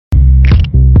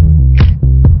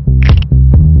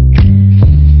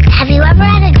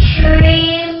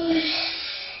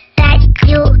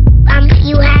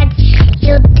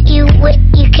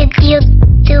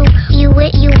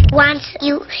wants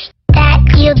you that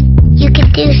you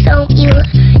could do so you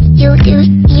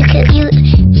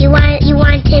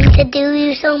want him to do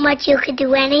you so much you could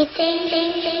do anything.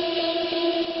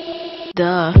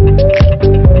 Duh.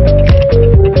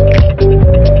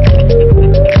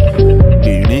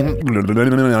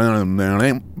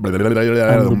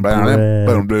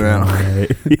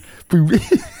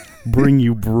 Bring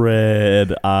you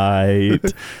bread,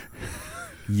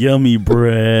 yummy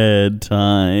bread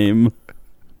time.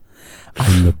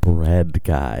 I'm the bread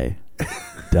guy.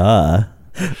 Duh.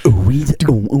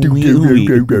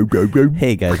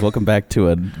 Hey guys, welcome back to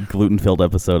a gluten-filled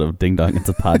episode of Ding Dong It's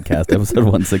a Podcast, episode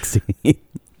 116. This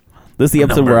is the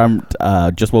episode where I'm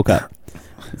just woke up.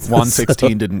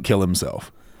 116 didn't kill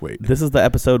himself. Wait. This is the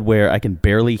episode where I can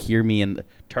barely hear me and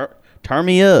turn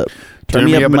me up. Turn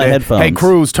me up in my headphones. Hey,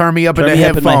 Cruz, turn me up in the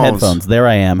headphones. In my headphones. There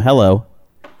I am. Hello.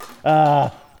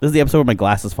 This is the episode where my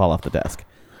glasses fall off the desk.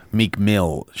 Meek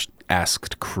Mill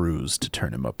asked Cruz to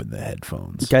turn him up in the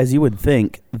headphones. Guys, you would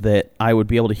think that I would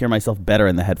be able to hear myself better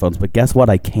in the headphones, but guess what?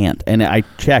 I can't. And I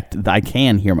checked. I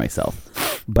can hear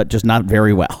myself, but just not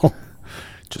very well.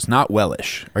 Just not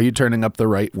wellish. Are you turning up the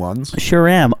right ones? Sure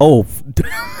am. Oh,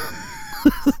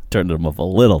 turned them up a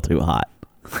little too hot.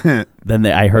 Then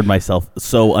I heard myself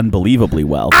so unbelievably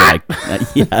well that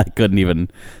I couldn't even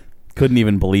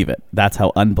believe it. That's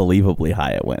how unbelievably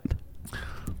high it went.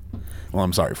 Well,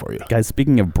 I'm sorry for you. Guys,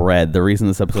 speaking of bread, the reason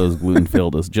this episode is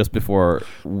gluten-filled is just before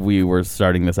we were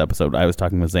starting this episode, I was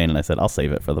talking with Zane and I said, I'll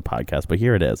save it for the podcast, but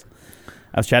here it is.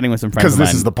 I was chatting with some friends of mine.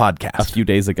 Because this is the podcast. A few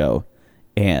days ago,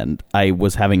 and I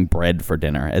was having bread for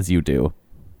dinner, as you do.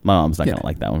 My mom's not going to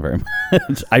like that one very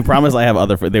much. I promise I have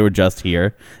other food. They were just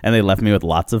here, and they left me with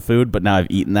lots of food, but now I've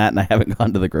eaten that, and I haven't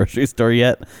gone to the grocery store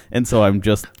yet, and so I'm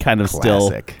just kind of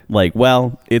still like,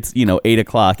 well, it's, 8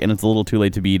 o'clock, and it's a little too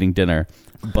late to be eating dinner,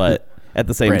 but at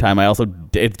the same time,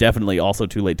 it's definitely also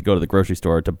too late to go to the grocery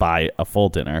store to buy a full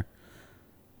dinner,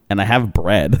 and I have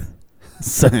bread,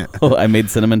 so I made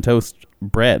cinnamon toast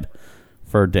bread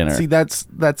for dinner. See, that's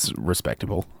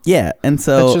respectable. Yeah, and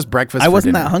so that's just breakfast. I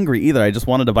wasn't dinner. that hungry either. I just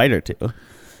wanted a bite or two,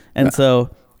 and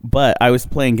so, but I was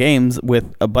playing games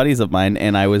with buddies of mine,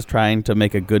 and I was trying to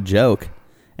make a good joke,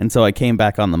 and so I came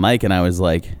back on the mic, and I was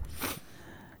like,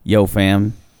 "Yo,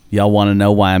 fam, y'all want to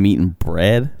know why I'm eating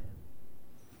bread?"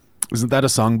 Isn't that a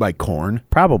song by Korn?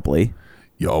 Probably.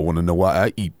 Y'all want to know why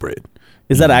I eat bread?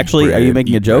 Is that actually? Bread, are you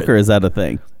making a joke, or is that a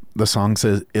thing? The song's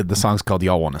called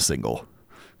 "Y'all Want a Single."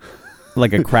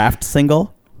 Like a Kraft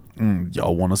single?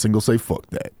 Y'all want a single? Say fuck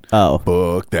that. Oh.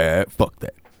 Fuck that. Fuck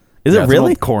that. Is it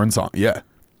really? Korn song. Yeah.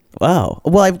 Wow.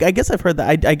 Well, I guess I've heard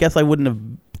that. I guess I wouldn't have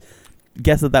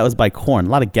guessed that was by Korn. A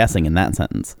lot of guessing in that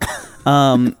sentence.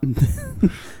 What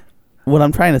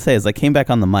I'm trying to say is I came back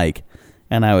on the mic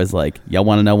and I was like, y'all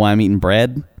want to know why I'm eating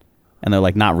bread? And they're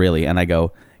like, not really. And I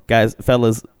go, guys,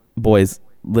 fellas, boys,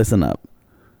 listen up.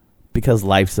 Because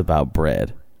life's about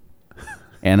bread.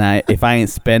 And if I ain't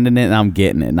spending it, I'm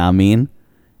getting it. Know what I mean?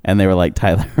 And they were like,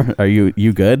 Tyler, are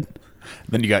you good?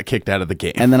 Then you got kicked out of the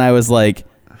game. And then I was like,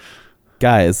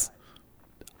 guys,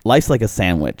 life's like a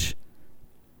sandwich.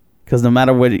 Because no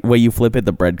matter what way you flip it,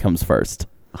 the bread comes first.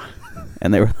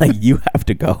 And they were like, you have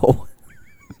to go.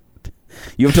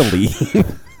 You have to leave.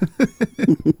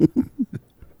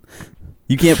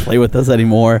 You can't play with us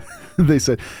anymore. They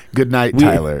said, good night,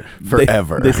 Tyler,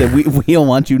 forever. They said, we don't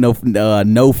want you, no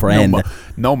friend.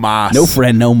 No mas. No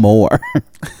friend, no more.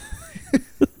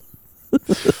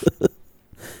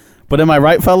 But am I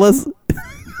right, fellas?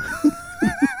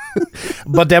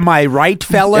 But am I right,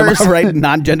 fellas? Am I right,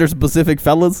 non-gender specific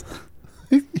fellas?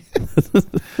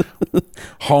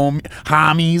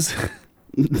 Homies.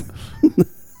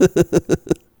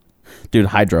 Dude,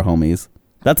 hydro homies.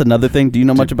 That's another thing. Do you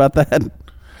know much about that?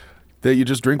 That you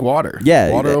just drink water.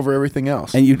 Yeah. Water over everything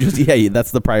else. And you just, that's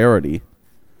the priority.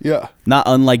 Yeah. Not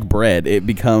unlike bread. It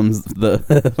becomes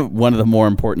the one of the more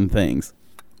important things.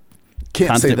 Can't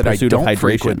Constant say that I don't hydration.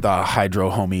 frequent the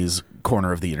hydro homies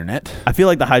corner of the internet. I feel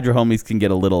like the hydro homies can get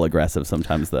a little aggressive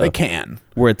sometimes, though. They can.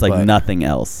 Where it's like nothing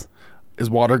else. Is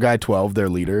Water Guy 12 their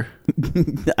leader?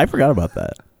 I forgot about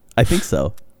that. I think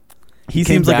so. He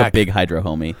seems like a big hydro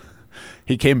homie.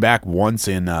 He came back once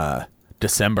in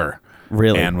December.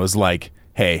 Really? And was like,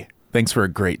 hey, thanks for a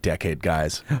great decade,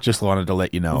 guys. Just wanted to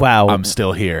let you know. Wow. I'm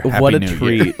still here. Happy what a New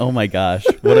treat. Year. Oh my gosh.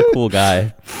 What a cool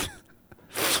guy.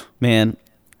 Man,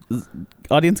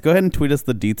 audience, go ahead and tweet us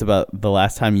the deets about the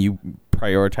last time you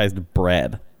prioritized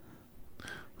bread.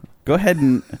 Go ahead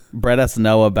and let us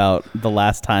know about the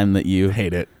last time that you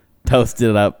hate it.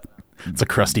 Toasted up. It's a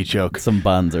crusty joke. Some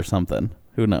buns or something.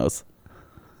 Who knows?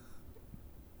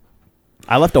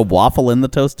 I left a waffle in the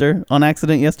toaster on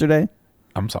accident yesterday.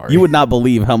 I'm sorry. You would not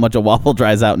believe how much a waffle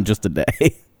dries out in just a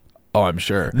day. Oh, I'm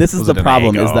sure. This is Was the it an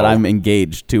problem, is that Eggo? I'm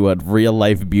engaged to a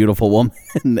real-life beautiful woman,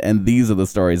 and these are the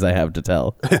stories I have to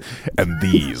tell. And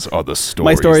these are the stories.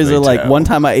 My stories they are like, tell. one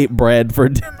time I ate bread for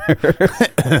dinner.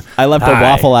 I left a Hi.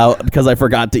 waffle out because I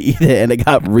forgot to eat it, and it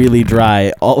got really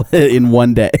dry all in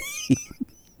one day.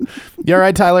 You all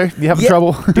right, Tyler? You having Yeah,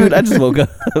 trouble? Dude, I just woke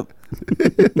up.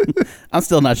 I'm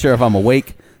still not sure if I'm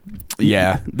awake.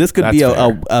 Yeah. This could that's be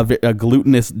fair. a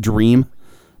glutinous dream,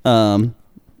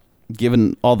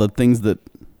 given all the things that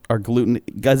are gluten.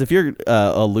 Guys, if you're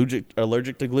allergic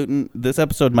to gluten, this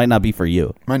episode might not be for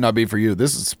you. Might not be for you.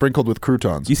 This is sprinkled with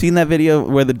croutons. You seen that video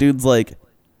where the dude's like,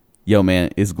 yo, man,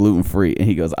 it's gluten free. And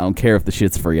he goes, I don't care if the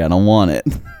shit's free. I don't want it.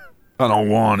 I don't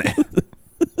want it.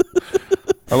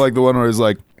 I like the one where he's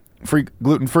like, free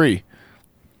gluten free.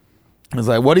 It's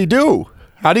like, what'd he do?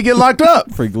 How'd he get locked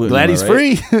up? Free gluten. Glad am I he's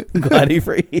right? free. Glad he's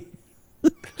free.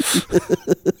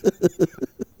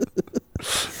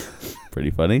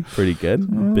 Pretty funny. Pretty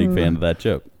good. Big fan of that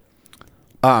joke.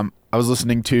 I was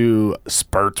listening to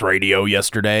Spurts Radio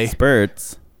yesterday,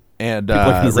 Spurts. and People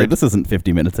are gonna say, this isn't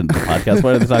 50 minutes into the podcast.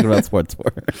 Why are they talking about sports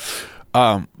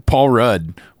for? Paul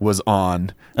Rudd was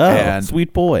on. Oh, and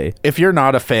sweet boy. if you're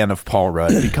not a fan of Paul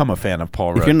Rudd, become a fan of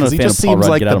Paul Rudd. you're not a He fan just of Paul seems Rudd,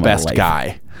 like get out the of my best life.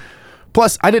 guy.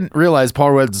 Plus, I didn't realize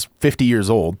Paul Rudd's 50 years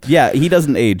old. Yeah, he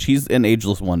doesn't age. He's an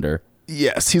ageless wonder.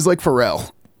 Yes, he's like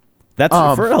Pharrell. That's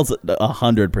Pharrell's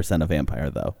 100% a vampire,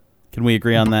 though. Can we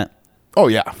agree on that? Oh,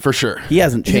 yeah, for sure. He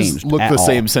hasn't He's changed looked at the all.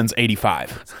 same since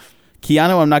 85.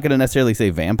 Keanu, I'm not going to necessarily say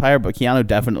vampire, but Keanu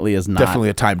definitely is not Definitely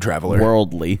a time traveler.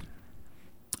 worldly.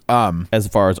 As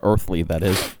far as earthly, that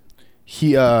is.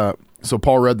 So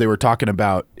Paul Rudd, they were talking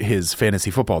about his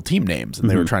fantasy football team names, and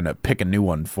they Mm-hmm. were trying to pick a new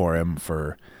one for him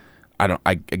for,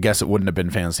 I guess it wouldn't have been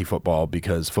fantasy football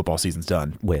because football season's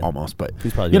done Well, almost, but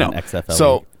he's probably you doing know, an XFL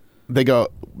so league. they go,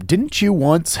 didn't you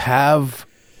once have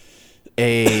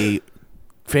a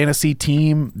fantasy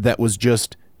team that was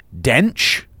just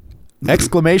Dench?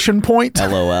 Exclamation point.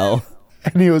 LOL.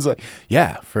 And he was like,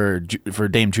 yeah, for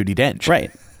Dame Judi Dench. Right.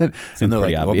 And they're like,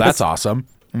 pretty well, obvious. that's awesome.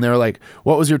 And they were like,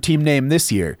 what was your team name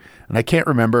this year? And I can't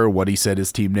remember what he said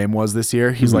his team name was this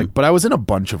year. He's like, but I was in a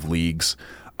bunch of leagues.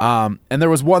 And there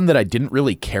was one that I didn't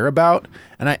really care about.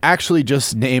 And I actually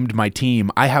just named my team,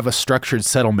 I have a structured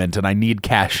settlement and I need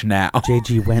cash now.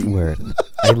 JG Wentworth.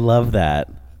 I love that.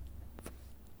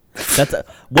 That's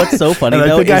what's so funny. And I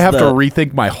though, think I is have to the-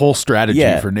 rethink my whole strategy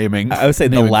for naming. I would say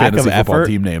the naming lack of fantasy football effort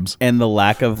team names. and the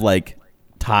lack of like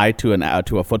tie to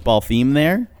a football theme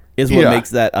there is what Yeah.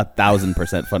 makes that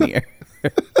 1,000% funnier.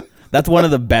 That's one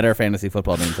of the better fantasy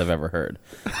football names I've ever heard.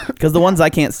 Because the ones I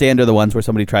can't stand are the ones where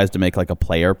somebody tries to make like a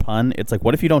player pun. It's like,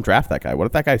 what if you don't draft that guy? What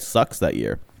if that guy sucks that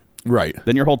year? Right.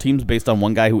 Then your whole team's based on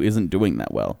one guy who isn't doing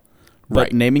that well. But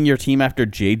Right. naming your team after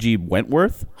JG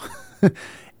Wentworth,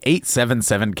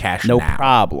 877 cash no now.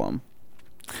 problem.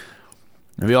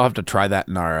 Maybe I'll have to try that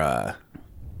in our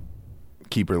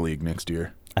keeper league next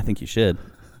year. I think you should.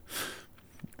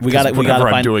 We 'Cause got to whatever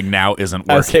I'm find. doing now isn't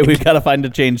I would say working. we've got to find a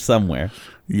change somewhere.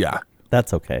 Yeah.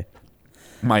 That's okay.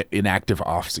 My inactive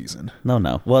off season.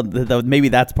 No. Well, maybe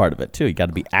that's part of it too. You got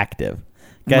to be active,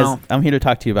 guys. No. I'm here to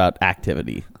talk to you about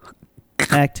activity.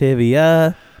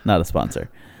 Activia, not a sponsor.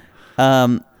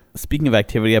 Speaking of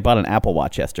activity, I bought an Apple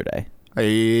Watch yesterday.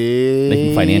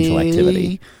 Making financial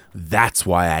activity. That's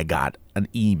why I got an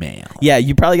email. Yeah,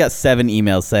 you probably got 7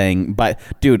 emails saying, "But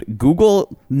dude,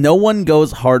 Google. No one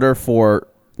goes harder for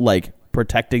like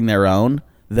protecting their own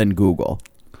than Google."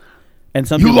 And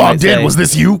some You people logged might in. say- Was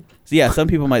this you? So yeah, some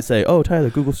people might say, "Oh, Tyler,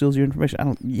 Google steals your information." I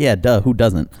don't. Yeah, duh. Who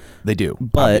doesn't? They do,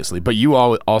 But- obviously. But you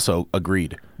all also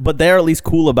agreed. But they're at least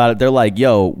cool about it. They're like,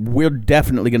 "Yo, we're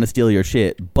definitely gonna steal your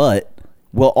shit, but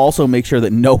we'll also make sure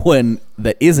that no one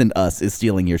that isn't us is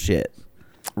stealing your shit,"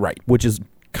 Right. which is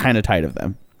kind of tight of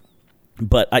them.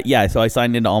 But yeah, so I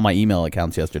signed into all my email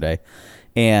accounts yesterday,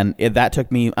 and that took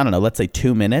me, I don't know, let's say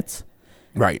 2 minutes.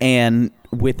 Right. And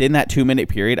within that 2-minute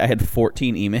period, I had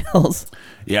 14 emails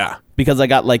yeah. because I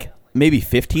got like maybe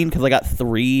 15 because I got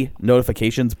 3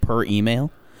 notifications per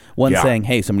email. One Yeah. saying,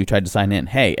 "Hey, somebody tried to sign in."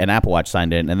 Hey, an Apple Watch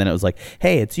signed in. And then it was like,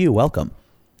 "Hey, it's you. Welcome."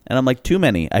 And I'm like, too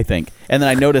many, I think. And then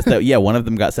I noticed that, yeah, one of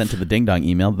them got sent to the Ding Dong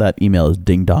email. That email is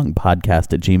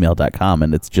dingdongpodcast@gmail.com,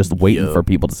 and it's just waiting Yo. for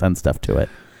people to send stuff to it.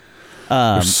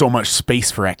 There's so much space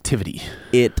for activity.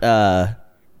 I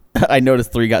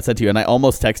noticed 3 got sent to you, and I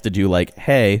almost texted you like,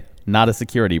 "Hey, not a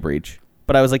security breach."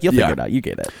 But I was like, you'll figure Yeah. it out. You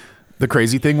get it. The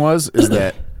crazy thing is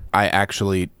that I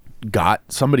actually got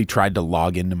somebody tried to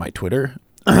log into my Twitter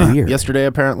Weird. yesterday,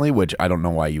 apparently, which I don't know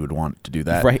why you would want to do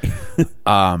that. Right.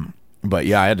 But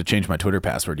yeah, I had to change my Twitter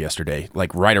password yesterday,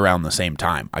 like right around the same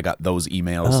time. I got those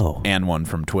emails and one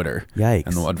from Twitter. Yikes.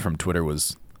 And the one from Twitter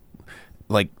was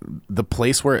like the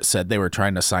place where it said they were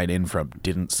trying to sign in from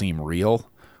didn't seem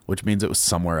real, which means it was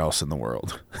somewhere else in the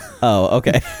world. Oh,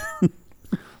 okay.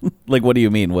 Like, what do you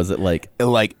mean? Was it like It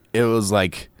was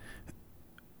like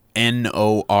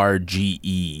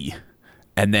Norge,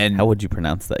 and then how would you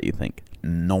pronounce that, you think?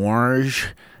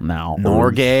 Norge, No.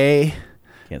 Norgay.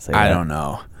 Can't say I that. don't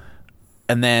know.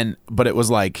 And then, but it was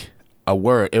like a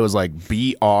word. It was like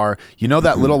BR. You know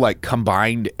that little like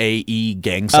combined AE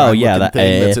gang sign. Oh, yeah, looking that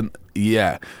thing A. that's in.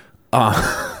 Yeah.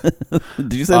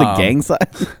 Did you say the gang sign?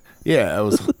 Yeah, it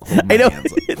was. I know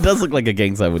it does look like a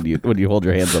gang sign when you hold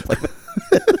your hands up like that.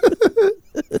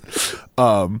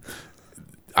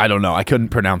 I don't know. I couldn't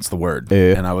pronounce the word,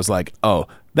 and I was like, "Oh,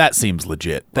 that seems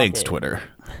legit." Thanks, Twitter.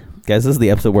 Guys, this is the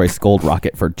episode where I scold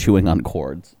Rocket for chewing on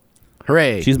cords.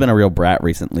 Hooray! She's been a real brat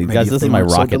recently. Made Guys, you this is think my it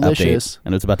was so Rocket delicious. update,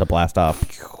 and it's about to blast off.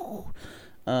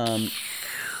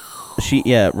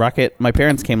 Rocket. My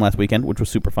parents came last weekend, which was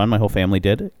super fun. My whole family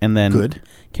did, and then Good.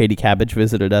 Katie Cabbage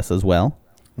visited us as well.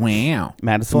 Wow.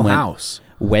 Madison Full went house.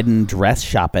 wedding dress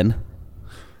shopping,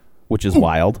 which is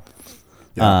wild.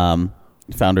 Yeah.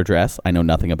 Found her dress. I know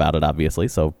nothing about it, obviously,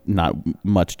 so not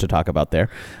much to talk about there.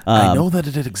 I know that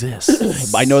it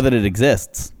exists. I know that it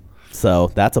exists,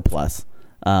 so that's a plus.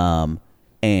 And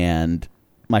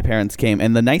my parents came,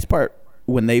 and the nice part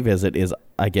when they visit is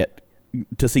I get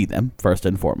to see them first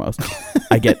and foremost.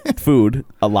 I get food,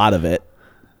 a lot of it,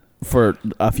 for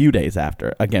a few days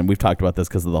after. Again, we've talked about this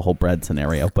because of the whole bread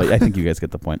scenario, but I think you guys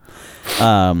get the point.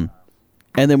 And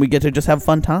then we get to just have a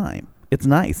fun time. It's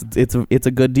nice. It's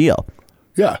a good deal.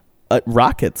 Yeah.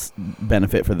 Rocket's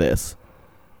benefit for this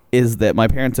is that my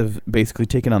parents have basically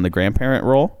taken on the grandparent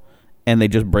role, and they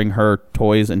just bring her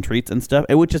toys and treats and stuff,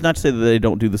 which is not to say that they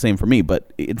don't do the same for me,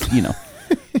 but it's,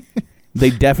 they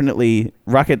definitely,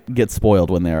 Rocket gets spoiled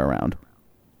when they're around.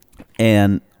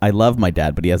 And I love my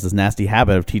dad, but he has this nasty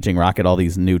habit of teaching Rocket all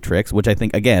these new tricks, which I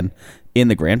think, again, in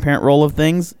the grandparent role of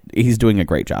things, he's doing a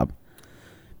great job.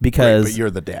 Because But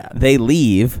you're the dad. they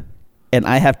leave, and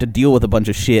I have to deal with a bunch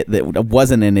of shit that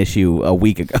wasn't an issue a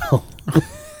week ago.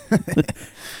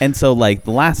 And so, like,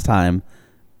 the last time,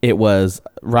 it was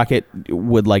Rocket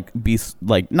would be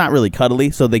not really cuddly,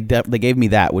 so they gave me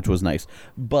that, which was nice.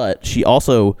 But she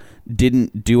also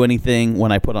didn't do anything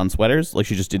when I put on sweaters, like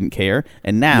she just didn't care.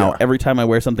 And now every time I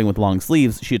wear something with long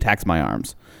sleeves, she attacks my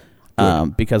arms.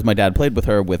 Because my dad played with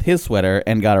her with his sweater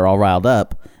and got her all riled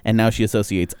up, and now she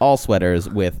associates all sweaters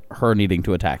with her needing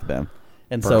to attack them.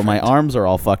 And so my arms are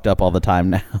all fucked up all the time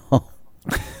now.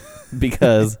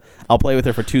 Because I'll play with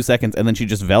her for 2 seconds and then she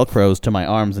just velcros to my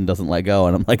arms and doesn't let go,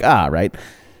 and I'm like, right.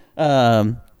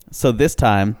 So this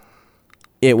time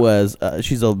it was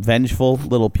she's a vengeful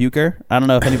little puker. I don't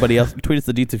know if anybody else tweet us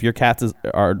the deets if your cats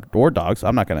are or dogs.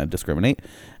 I'm not going to discriminate.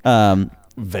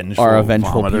 Vengeful Are a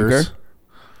vengeful vomiters.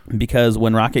 puker, because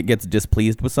when Rocket gets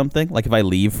displeased with something, like if I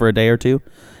leave for a day or two,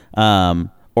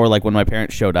 or like when my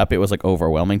parents showed up, it was like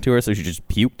overwhelming to her, so she just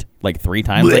puked like 3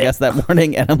 times, I guess, that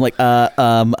morning, and I'm like,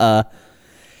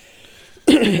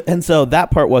 and so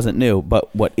that part wasn't new,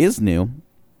 but what is new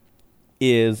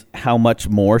is how much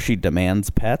more she demands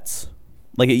pets.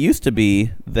 Like, it used to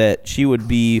be that she would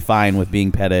be fine with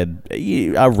being petted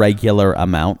a regular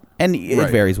amount, and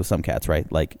it varies with some cats,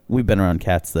 right? Like, we've been around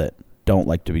cats that don't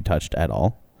like to be touched at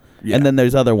all, and then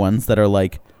there's other ones that are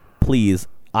like, please,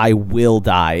 I will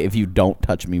die if you don't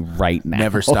touch me right now.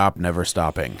 Never stop, never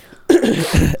stopping.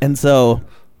 And so,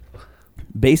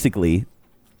 basically,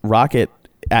 Rocket,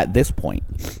 at this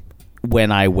point,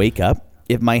 when I wake up,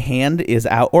 if my hand is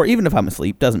out, or even if I'm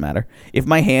asleep, doesn't matter. If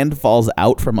my hand falls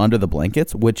out from under the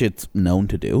blankets, which it's known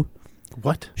to do,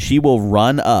 What? she will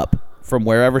run up from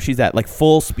wherever she's at, like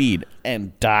full speed,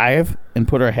 and dive and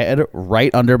put her head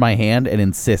right under my hand and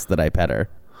insist that I pet her.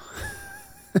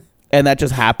 And that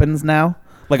just happens now.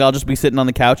 Like, I'll just be sitting on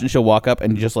the couch and she'll walk up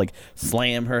and just like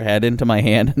slam her head into my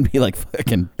hand and be like,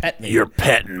 fucking pet me. You're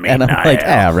petting me, And I'm Niall.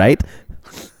 like, right.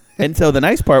 And so the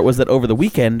nice part was that over the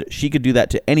weekend, she could do that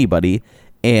to anybody.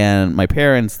 And my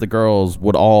parents, the girls,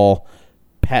 would all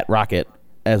pet Rocket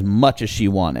as much as she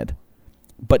wanted.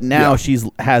 But now she's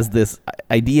has this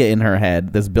idea in her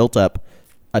head, this built up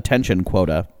attention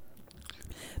quota,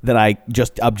 that I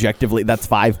just objectively, that's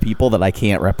 5 people that I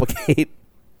can't replicate.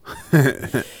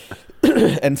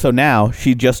 And so now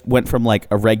she just went from like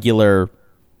a regular,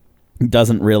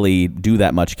 doesn't really do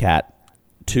that much cat,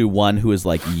 to one who is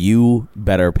like, you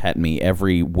better pet me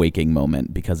every waking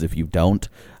moment, because if you don't,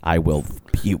 I will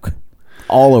puke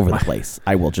all over the place.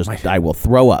 I will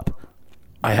throw up.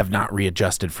 I have not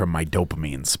readjusted from my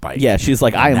dopamine spike. Yeah, she's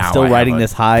like, I am Now still I have riding a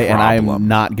this high, and I'm problem.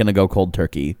 not going to go cold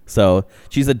turkey. So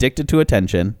she's addicted to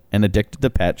attention and addicted to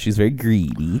pets. She's very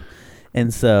greedy.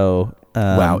 And so...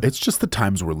 Wow, it's just the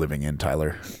times we're living in,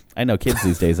 Tyler. I know kids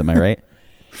these days, am I right?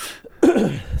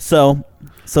 So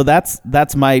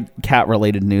that's my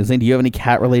cat-related news. Zane, do you have any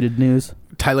cat-related news?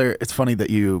 Tyler, it's funny that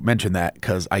you mentioned that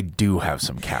because I do have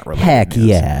some cat-related Heck news.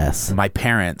 yes. My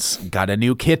parents got a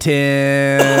new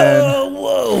kitten. Oh,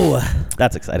 whoa.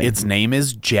 That's exciting. Its name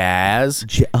is Jazz.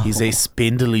 He's a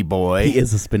spindly boy. He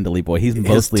is a spindly boy. He's His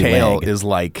mostly tail leg. is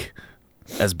like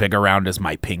as big around as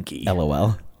my pinky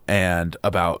LOL. and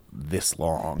about this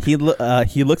long. He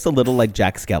looks a little like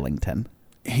Jack Skellington.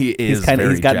 He is kinda-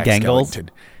 very he's got Jack gangles. Skellington.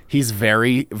 He's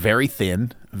very, very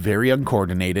thin, very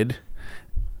uncoordinated,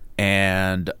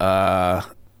 and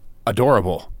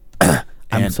adorable. I'm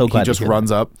And so glad he to just hear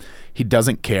runs up. He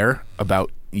doesn't care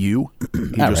about you. He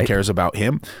just right. cares about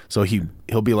him. So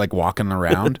he'll be like walking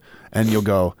around, and you'll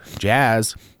go,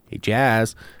 Jazz, hey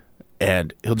Jazz,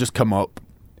 and he'll just come up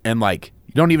and like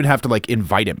you don't even have to like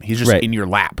invite him. He's just Right. in your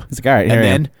lap. He's like, "All right, and here I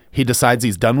then am." he decides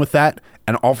he's done with that,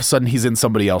 and all of a sudden he's in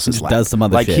somebody else's Just lap. does some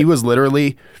other like shit. he was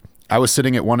literally. I was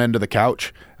sitting at one end of the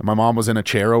couch, and my mom was in a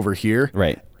chair over here.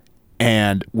 Right.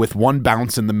 And with one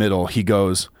bounce in the middle, he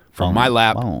goes from my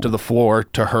lap to the floor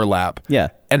to her lap. Yeah.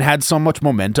 And had so much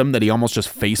momentum that he almost just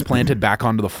face planted back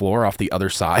onto the floor off the other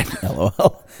side.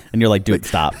 LOL. And you're like, dude,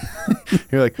 stop.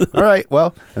 You're like, all right,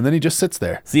 well, and then he just sits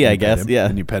there. See, I And you pet guess, him, yeah.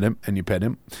 And you pet him, and you pet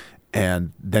him,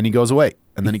 and then he goes away,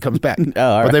 and then he comes back. all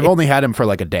But they've right. only had him for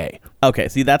like a day. Okay,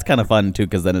 see, that's kind of fun, too,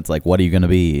 because then it's like, what are you going to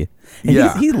be? And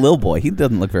Yeah. He's a little boy. He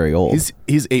doesn't look very old.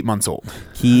 He's 8 months old.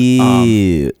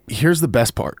 Cute. Here's the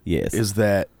best part. Yes. Is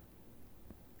that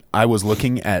I was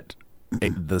looking at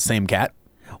the same cat,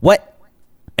 What?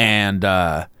 and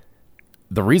the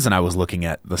reason I was looking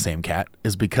at the same cat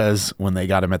is because when they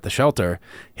got him at the shelter,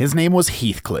 his name was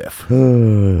Heathcliff.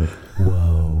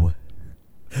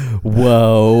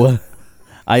 Whoa.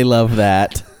 I love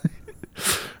that.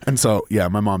 And so, yeah,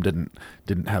 my mom didn't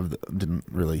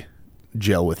really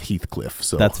gel with Heathcliff.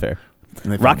 So That's fair.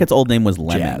 and they found Rocket's old name was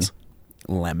Lemming, Jazz.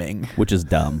 Lemming. which is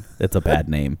dumb. It's a bad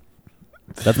name.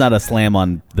 That's not a slam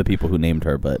on the people who named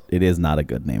her, but it is not a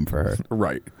good name for her.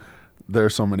 Right. There are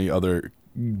so many other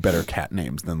better cat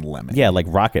names than Lemming. Yeah, like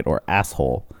Rocket or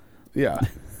Asshole. Yeah.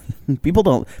 People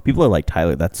are like,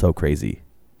 Tyler, that's so crazy.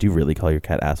 Do you really call your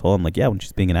cat Asshole? I'm like, yeah, when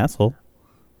she's being an asshole.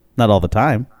 Not all the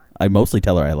time. I mostly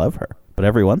tell her I love her, but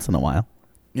every once in a while.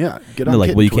 Yeah. Get And on they're like,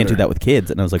 kid well, you can't do Twitter. that with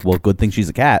kids. And I was like, well, good thing she's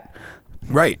a cat.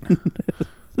 Right.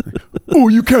 Oh,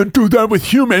 you can't do that with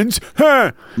humans.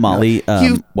 Huh? Molly,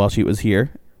 You- while she was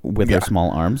here with her Yeah. small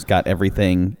arms, got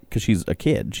everything because she's a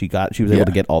kid. She was able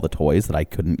to get all the toys that I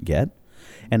couldn't get,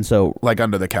 and so Like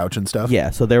under the couch and stuff? yeah.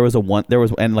 So there was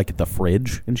and like the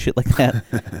fridge and shit like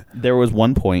that. There was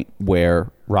one point where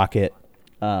Rocket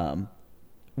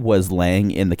was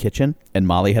laying in the kitchen, and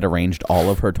Molly had arranged all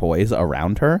of her toys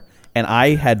around her. And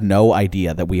I had no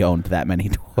idea that we owned that many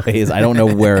toys. I don't know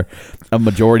where a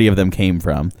majority of them came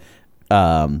from,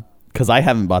 because I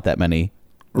haven't bought that many.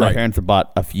 My Right. parents have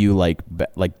bought a few like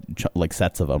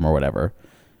sets of them or whatever.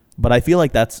 But I feel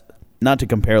like that's not to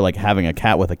compare like having a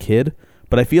cat with a kid.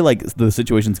 But I feel like the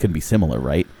situations can be similar,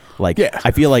 right? Like Yeah.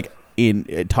 I feel like in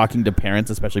talking to parents,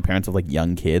 especially parents of like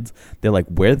young kids, they're like,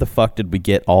 "Where the fuck did we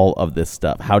get all of this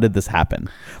stuff? How did this happen?"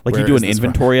 Like Where you do is an this from?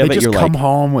 inventory of They it, just you're come like,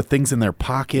 home with things in their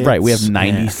pockets. right, we have and-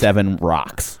 97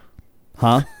 rocks.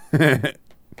 Huh? That's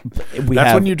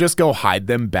when you just go hide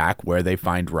them back where they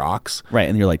find rocks. right,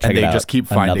 and you're like, check And it they out, just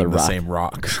keep another finding the rock. same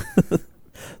rocks.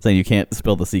 Saying you can't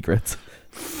spill the secrets.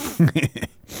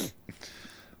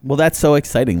 Well, that's so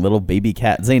exciting, little baby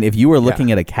cat. Zane, if you were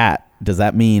looking at a cat, does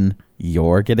that mean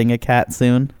you're getting a cat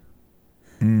soon?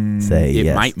 Say it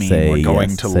yes. might mean say we're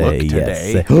going yes, to say look yes,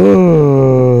 today. say-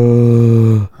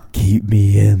 Keep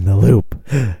me in the loop.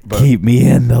 Keep me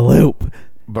in the loop.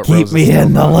 But Keep Rose is me still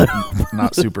in the not, loop.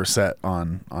 not super set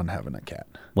on having a cat.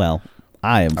 Well,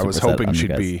 I am. I was super set hoping on you she'd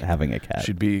guys be having a cat.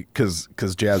 She'd be because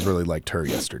Jazz really liked her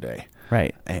yesterday,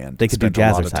 Right. and they could do spent a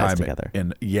lot of jazzercise time together.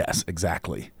 yes,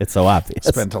 exactly. It's so obvious.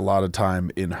 Spent a lot of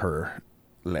time in her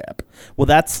lap. Well,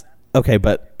 that's okay,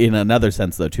 but in another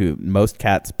sense, though, too, most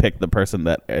cats pick the person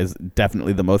that is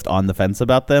definitely the most on the fence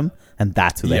about them, and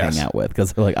that's who they Yes. hang out with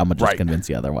because they're like, I'm gonna just Right. convince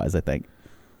you otherwise. I think.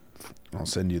 I'll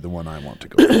send you the one I want to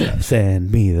go with.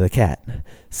 Send me the cat.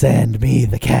 Send me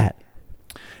the cat.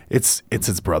 It's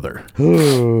its brother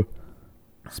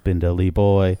Spindly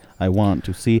boy, I want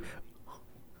to see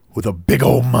with a big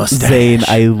old mustache. Zane.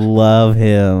 I love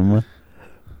him.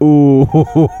 Ooh.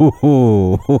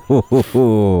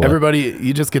 Everybody,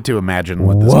 you just get to imagine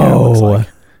what this guy looks like.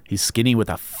 He's skinny with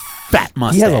a fat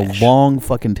mustache. He has a long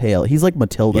fucking tail. He's like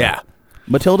Matilda. Yeah.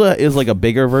 Matilda is like a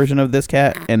bigger version of this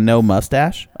cat and no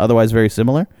mustache. Otherwise, very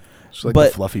similar. It's like but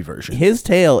the fluffy version. His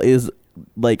tail is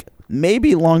like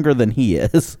maybe longer than he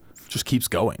is. Just keeps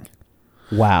going.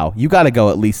 Wow. You got to go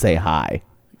at least say hi.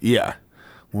 Yeah.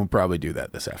 We'll probably do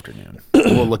that this afternoon.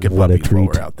 We'll look at What a puppies while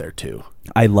treat. we're out there, too.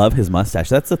 I love his mustache.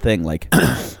 That's the thing. Like,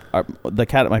 the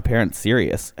cat at my parents'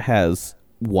 Sirius has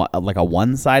like a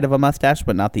one side of a mustache,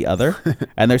 but not the other.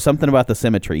 And there's something about the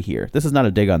symmetry here. This is not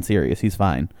a dig on Sirius. He's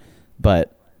fine.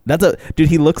 But dude,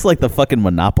 he looks like the fucking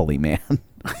Monopoly man.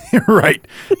 Right.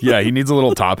 Yeah, he needs a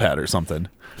little top hat or something.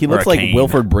 He Or looks a like cane.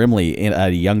 Wilford Brimley at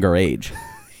a younger age.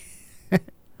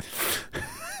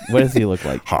 What does he look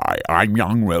like? Hi, I'm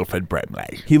young Wilford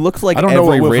Brimley. He looks like I don't know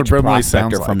every what Wilford rich Brimley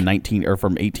sounds prospector from like.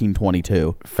 from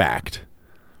 1822. Fact.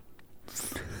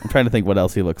 I'm trying to think what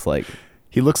else he looks like.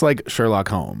 He looks like Sherlock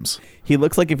Holmes. He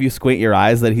looks like if you squint your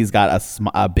eyes that he's got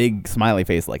a big smiley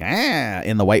face like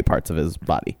in the white parts of his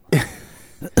body.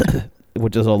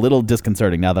 Which is a little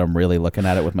disconcerting now that I'm really looking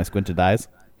at it with my squinted eyes.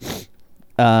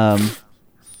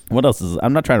 What else is?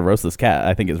 I'm not trying to roast this cat.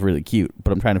 I think it's really cute,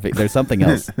 but I'm trying to. There's something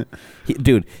else.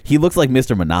 Dude, he looks like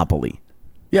Mr. Monopoly.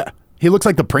 Yeah. He looks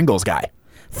like the Pringles guy.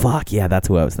 Fuck yeah, that's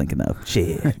who I was thinking of.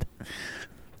 Shit.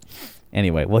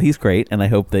 Anyway, well, he's great, and I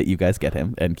hope that you guys get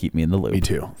him and keep me in the loop. Me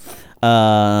too.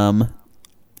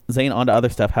 Zane, on to other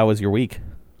stuff. How was your week?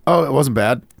 Oh, it wasn't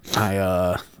bad.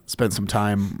 I spent some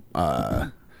time,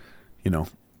 I'm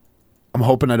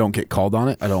hoping I don't get called on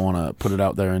it. I don't want to put it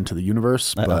out there into the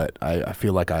universe, but I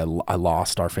feel like I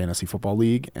lost our fantasy football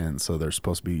league, and so there's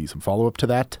supposed to be some follow-up to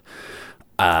that.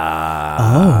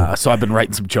 So I've been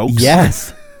writing some jokes.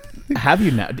 Yes. Have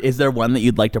you now? Is there one that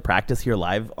you'd like to practice here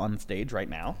live on stage right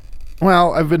now?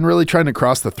 Well, I've been really trying to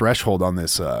cross the threshold on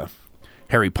this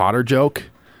Harry Potter joke.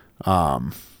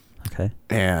 Okay.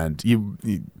 And you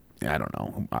I don't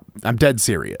know. I'm dead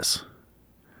serious.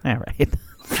 All right.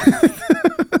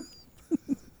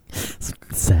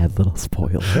 Sad little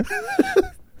spoiler.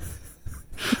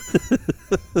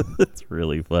 It's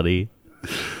really funny.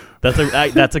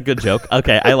 That's a good joke.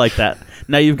 Okay, I like that.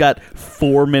 Now you've got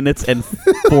 4 minutes and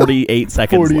 48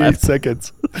 seconds 48 left.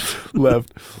 seconds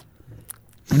left.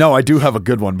 No, I do have a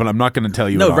good one, but I'm not going to tell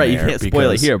you. No, it on right. You air can't spoil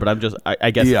it because- here, but I'm just,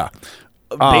 I guess, Yeah.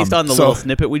 based on the so- little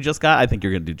snippet we just got, I think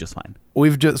you're going to do just fine.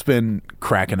 We've just been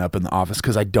cracking up in the office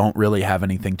because I don't really have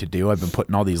anything to do. I've been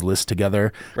putting all these lists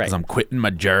together because Right. I'm quitting my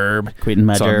job.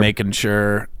 So I'm making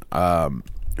sure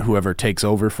whoever takes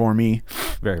over for me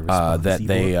Very that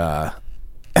they are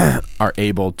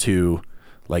able to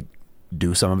like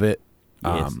do some of it.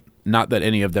 Yes. Not that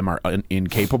any of them are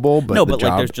incapable, but no, the but job,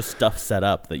 like there's just stuff set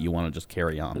up that you want to just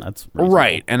carry on. That's reasonable.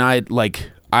 right. And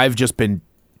I've just been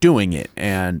doing it,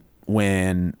 and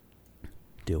when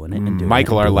Doing it and doing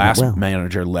Michael, it and our doing last it well.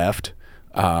 manager, left,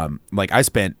 I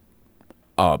spent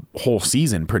a whole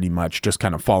season pretty much just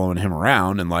kind of following him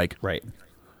around and Right.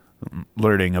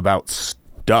 learning about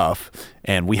stuff,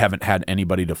 and we haven't had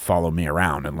anybody to follow me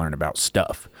around and learn about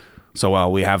stuff. So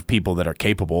while we have people that are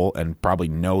capable and probably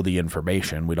know the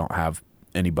information, we don't have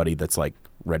anybody that's like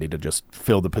ready to just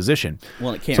fill the position.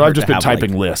 Well, it can't. So hurt I've just to been have,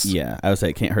 typing like, lists. Yeah, I would say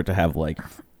it can't hurt to have like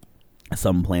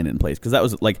some plan in place, because that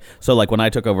was like when I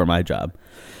took over my job,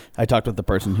 I talked with the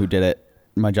person who did it.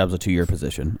 My job's a 2-year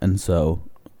position, and so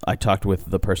I talked with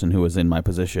the person who was in my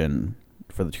position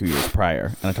for the 2 years prior,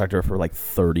 and I talked to her for like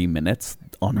 30 minutes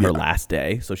on her last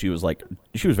day. So she was very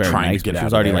Trying to nice, get but she out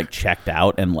was of already there. like checked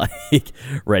out and like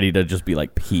ready to just be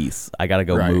like, peace. I got to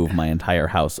go Right. move my entire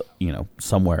house,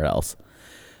 somewhere else.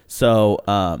 So,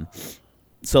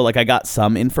 like I got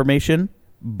some information,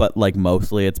 but like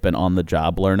mostly it's been on the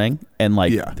job learning, and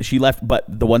like she left. But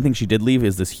the one thing she did leave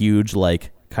is this huge,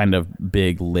 like kind of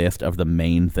big list of the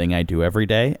main thing I do every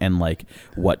day and like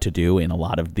what to do in a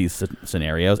lot of these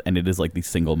scenarios. And it is like the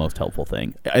single most helpful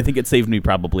thing. I think it saved me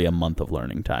probably a month of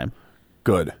learning time.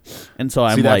 Good. And so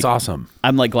I'm See, that's like, awesome.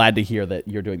 I'm like glad to hear that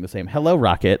you're doing the same. Hello,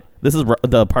 Rocket. This is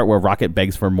the part where Rocket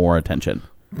begs for more attention.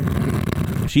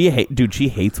 She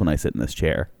hates when I sit in this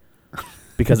chair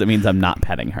because it means I'm not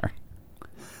petting her.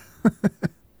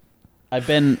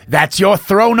 That's your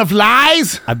throne of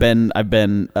lies? I've been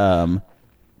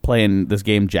playing this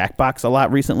game Jackbox a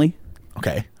lot recently,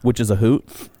 Okay. which is a hoot.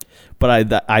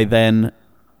 But I then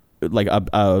like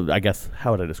I guess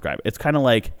how would I describe it? It's kind of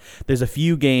like there's a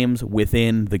few games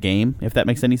within the game, if that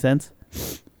makes any sense,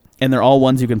 and they're all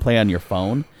ones you can play on your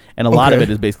phone. And a lot of Okay. it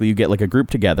is basically you get like a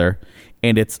group together,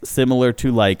 and it's similar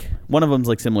to like one of them's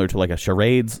like similar to like a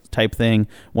charades type thing.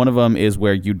 One of them is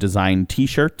where you design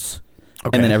T-shirts,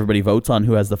 Okay. and then everybody votes on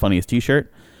who has the funniest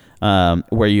T-shirt.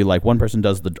 Where you like one person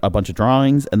does a bunch of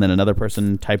drawings, and then another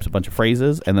person types a bunch of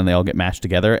phrases, and then they all get mashed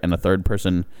together, and a third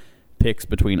person picks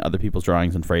between other people's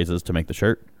drawings and phrases to make the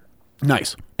shirt.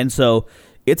 Nice. And so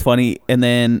it's funny, and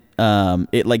then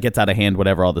it like gets out of hand,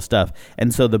 whatever, all the stuff.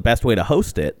 And so the best way to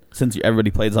host it, since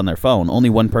everybody plays on their phone, only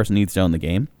one person needs to own the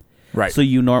game. Right. So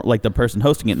like the person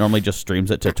hosting it normally just streams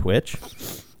it to Twitch.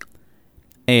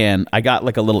 And I got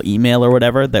like a little email or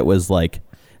whatever that was like,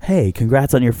 hey,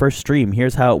 congrats on your first stream.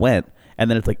 Here's how it went. And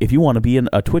then it's like, if you want to be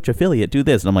a Twitch affiliate, do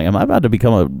this. And I'm like, am I about to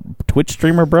become a Twitch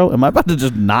streamer, bro? Am I about to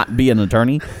just not be an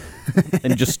attorney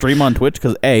and just stream on Twitch?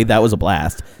 Because A, that was a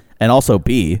blast. And also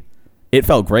B, it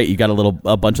felt great. You got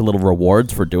a bunch of little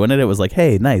rewards for doing it. It was like,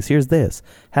 hey, nice, here's this.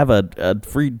 Have a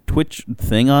free Twitch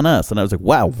thing on us. And I was like,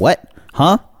 wow, what?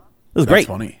 Huh? It was great. That's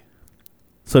funny.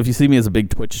 So if you see me as a big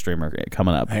Twitch streamer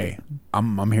coming up, Hey,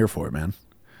 I'm here for it, man.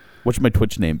 what should my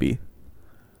Twitch name be?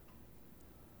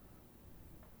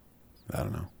 I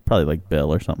don't know. Probably like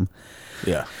Bill or something.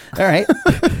 Yeah. All right.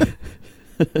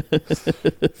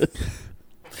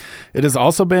 It has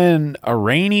also been a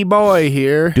rainy boy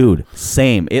here. Dude,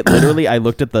 same. It literally, I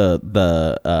looked at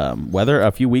the weather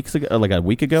a few weeks ago, like a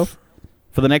week ago.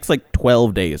 For the next like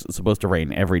 12 days, it's supposed to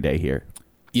rain every day here.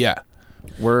 Yeah.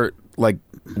 We're like,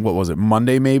 what was it?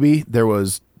 Monday maybe? There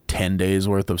was 10 days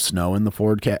worth of snow in the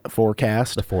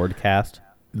forecast. The Ford cast.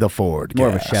 The Ford More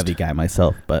of a cast. Chevy guy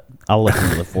myself, but I'll listen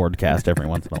to the Ford cast every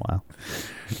once in a while.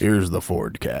 Here's the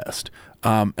Ford cast.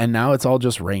 And now it's all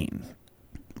just rain.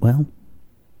 Well,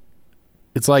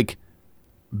 It's like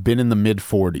been in the mid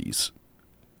 40s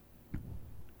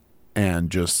and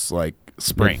just like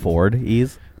spring. Ford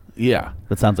ease. Yeah.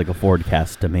 That sounds like a Ford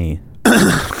cast to me.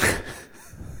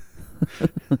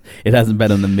 It hasn't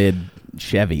been in the mid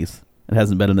Chevys. It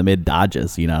hasn't been in the mid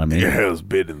Dodges. You know what I mean? It has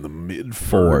been in the mid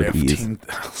Ford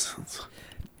 15,000s.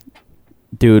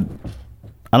 Dude,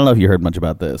 I don't know if you heard much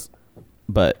about this,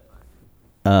 but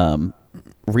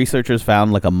researchers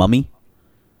found like a mummy,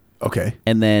 Okay.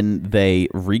 and then they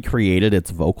recreated its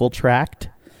vocal tract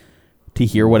to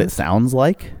hear what it sounds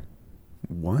like.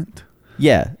 What?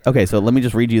 Yeah. Okay, so let me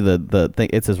just read you the thing.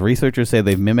 It says researchers say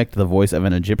they've mimicked the voice of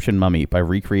an Egyptian mummy by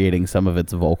recreating some of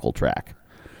its vocal track.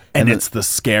 And it's the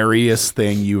scariest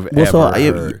thing you've Well, ever so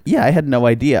heard. I had no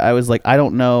idea. I was like, I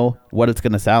don't know what it's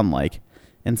going to sound like.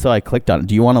 And so I clicked on it.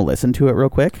 Do you want to listen to it real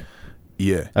quick?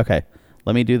 Yeah. Okay.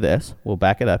 Let me do this. We'll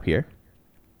back it up here.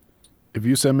 If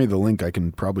you send me the link, I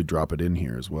can probably drop it in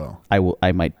here as well.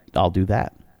 I'll do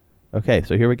that. Okay,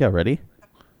 so here we go. Ready?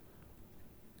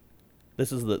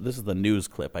 This is the news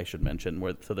clip I should mention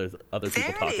so there's other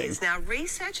people There talking. it is. Now,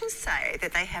 researchers say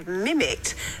that they have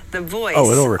mimicked the voice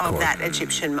it'll record. of that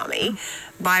Egyptian mummy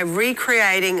by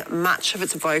recreating much of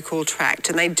its vocal tract.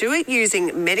 And they do it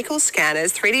using medical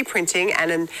scanners, 3D printing,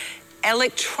 and an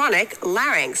electronic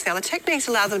larynx. Now, the techniques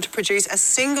allow them to produce a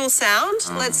single sound.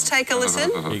 Let's take a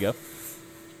listen. Here you go.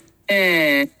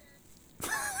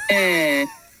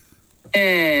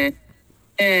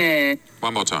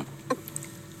 One more time.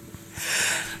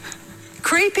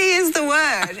 Creepy is the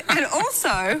word. And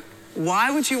also,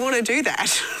 why would you want to do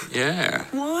that? Yeah.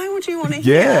 Why would you want to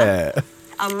hear Yeah.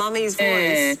 a mummy's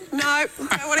voice? No,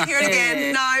 don't want to hear it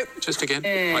again. No. Just again.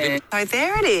 I didn't. So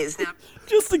there it is. Now,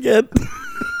 Just again.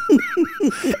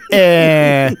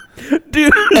 Eh.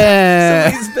 Dude,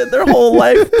 somebody's spent their whole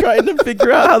life trying to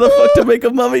figure out how the fuck to make a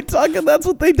mummy talk, and that's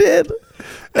what they did.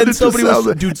 And it just somebody sounds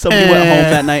like, went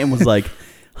home that night and was like,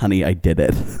 honey, I did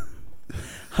it.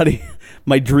 Honey,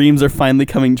 my dreams are finally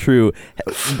coming true.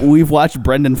 We've watched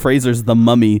Brendan Fraser's The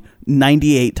Mummy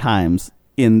 98 times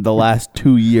in the last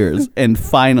 2 years, and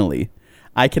finally,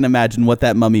 I can imagine what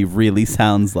that mummy really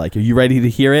sounds like. Are you ready to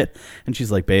hear it? And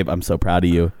she's like, babe, I'm so proud of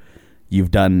you.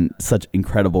 You've done such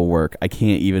incredible work. I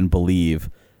can't even believe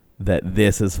that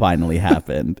this has finally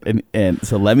happened. And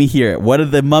so let me hear it. What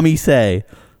did the mummy say?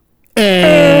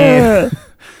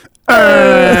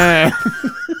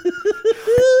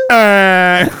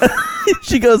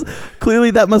 She goes,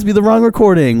 clearly that must be the wrong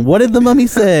recording. What did the mummy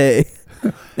say?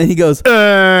 And he goes,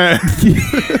 dude,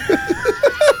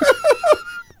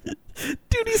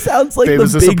 he sounds like Babe,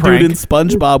 is the this a big dude prank? in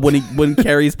SpongeBob when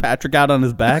carries Patrick out on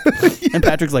his back. And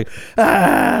Patrick's like,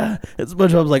 ah. And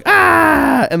SpongeBob's like,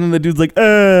 ah. And then the dude's like,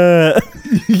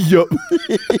 Yup.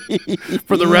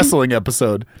 For the wrestling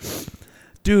episode.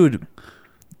 dude,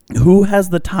 who has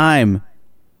the time?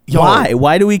 Yo. Why?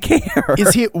 Why do we care?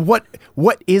 Is he what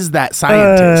is that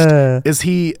scientist? Is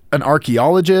he an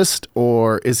archaeologist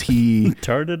or is he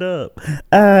Turn it up.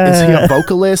 is he a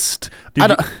vocalist? Dude, I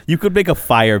don't you could make a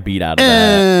fire beat out of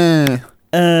that.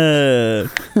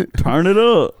 Turn it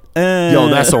up. Yo,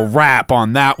 that's a wrap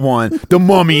on that one. The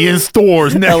Mummy in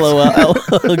stores next. LOL.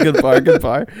 Good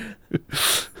bar.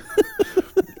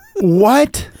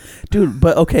 What? Dude,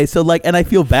 but okay, so like, and I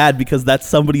feel bad because that's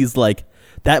somebody's like,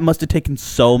 that must have taken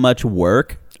so much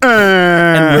work.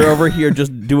 And we're over here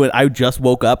just doing, I just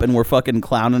woke up and we're fucking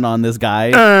clowning on this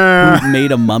guy who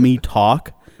made a mummy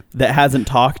talk that hasn't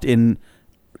talked in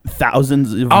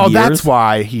thousands of years. Oh, that's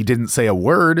why he didn't say a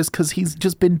word, is because he's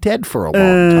just been dead for a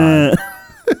long time.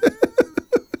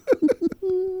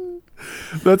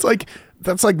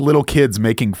 That's like little kids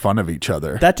making fun of each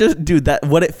other. That just, dude, that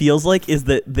what it feels like is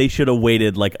that they should have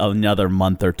waited like another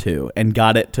month or two and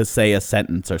got it to say a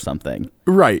sentence or something.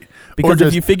 Right. Because Or if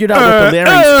just, you figured out what the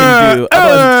larynx can do,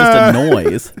 otherwise it's just a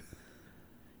noise.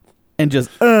 And just,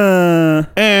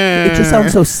 it just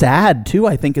sounds so sad too,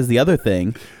 I think, is the other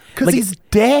thing. because Like, he's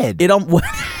dead. It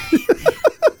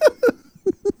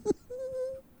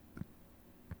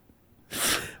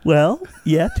Well,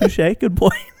 yeah, touche. Good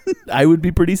point. I would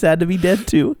be pretty sad to be dead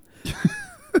too.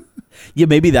 Yeah,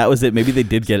 maybe that was it. Maybe they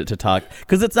did get it to talk,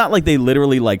 because it's not like they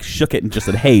literally like shook it and just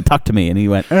said, "Hey, talk to me," and he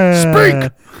went,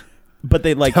 Speak. But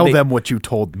they like Tell them what you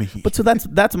told me. But so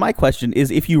that's my question: is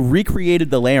if you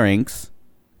recreated the larynx,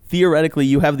 theoretically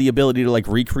you have the ability to like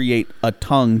recreate a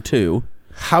tongue too.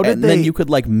 How did and they? then you could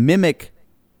like mimic.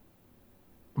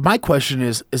 My question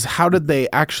is how did they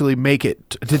actually make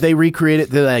it? Did they recreate it?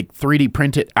 Did they like 3D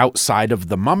print it outside of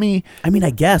the mummy? I mean, I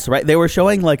guess, right? They were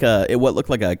showing like what looked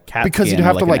like a CAT Because scan you'd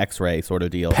have or to, an like, X-ray sort of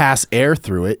deal. Pass air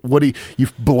through it. What do you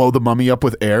blow the mummy up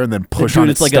with air and then push Dude, on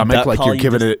it's its like a stomach duck like call, you're you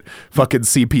giving just- it fucking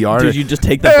CPR? Dude, you just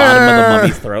take the bottom of the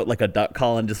mummy's throat like a duck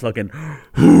call and just fucking,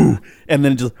 and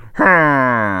then just.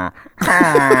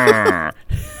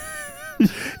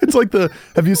 It's like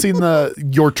have you seen the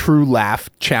Your True Laugh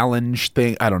challenge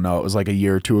thing? I don't know. It was like a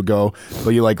year or two ago, but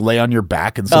you like lay on your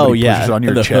back and somebody pushes on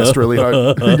your chest really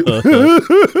hard.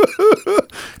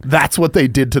 That's what they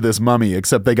did to this mummy,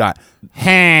 except they got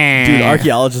Dude,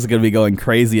 archaeologists are going to be going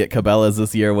crazy at Cabela's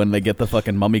this year when they get the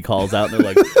fucking mummy calls out and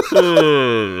they're like,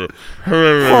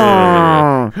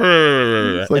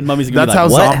 and mummy's going to be That's like, how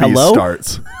what? zombies Hello?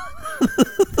 starts.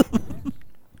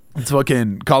 It's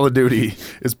fucking Call of Duty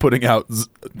is putting out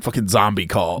fucking zombie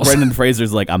calls. Brendan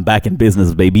Fraser's like, I'm back in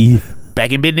business, baby.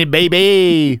 Back in business,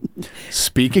 baby.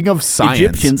 Speaking of science,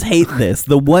 Egyptians hate this.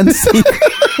 The one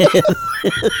secret.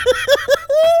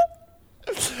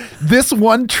 this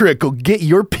one trick will get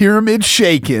your pyramid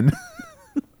shaken.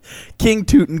 King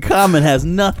Tutankhamun has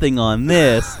nothing on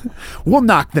this. We'll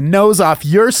knock the nose off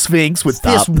your sphinx with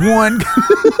Stop. this one.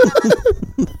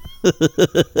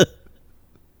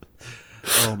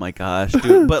 Oh my gosh,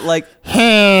 dude. But like,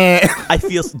 I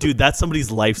feel, dude, that's somebody's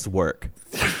life's work.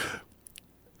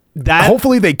 That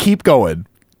Hopefully they keep going.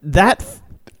 that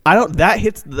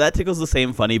tickles the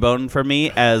same funny bone for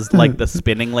me as like the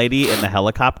spinning lady in the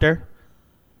helicopter,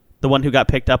 the one who got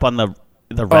picked up on the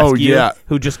rescue, yeah.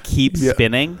 who just keeps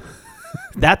spinning.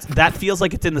 That feels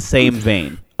like it's in the same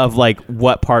vein of like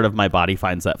what part of my body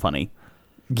finds that funny.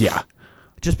 Yeah.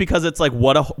 Just because it's like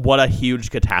what a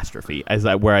huge catastrophe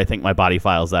where I think my body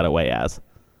files that away as.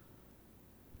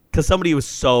 Because somebody was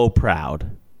so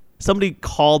proud. Somebody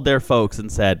called their folks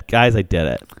and said, "Guys, I did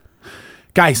it."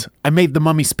 Guys, I made the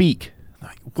mummy speak.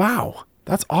 Like, wow,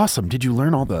 that's awesome. Did you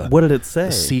learn all the What did it say?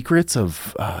 secrets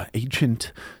of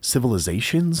ancient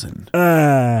civilizations? And Dude,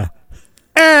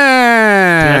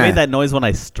 I made that noise when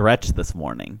I stretched this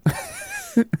morning.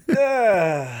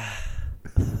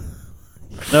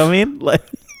 Know what I mean? Like,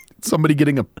 somebody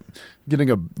getting a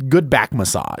good back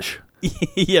massage.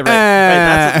 yeah, right.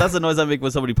 That's the noise I make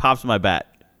when somebody pops my back.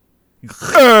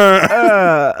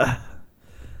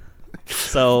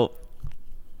 So,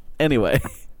 anyway,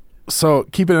 So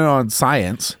keeping it on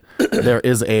science, there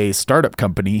is a startup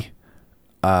company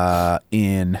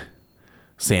in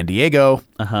San Diego,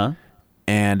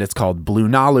 and it's called Blue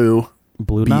Nalu.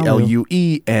 Blue Nalu.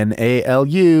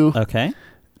 BLUENALU. Okay.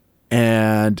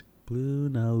 And Blue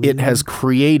Nalu. it has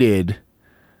created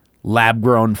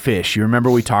lab-grown fish. You remember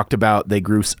we talked about they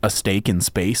grew a steak in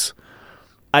space?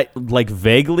 I like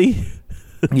vaguely.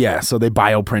 Yeah, so they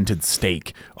bioprinted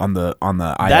steak on the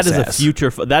ISS. That is a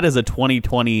future. That is a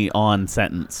 2020 on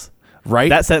sentence. right?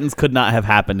 That sentence could not have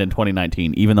happened in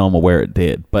 2019, even though I'm aware it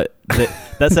did. But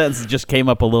that sentence just came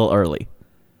up a little early.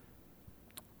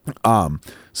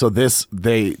 So this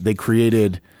they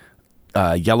created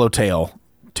yellowtail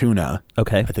tuna.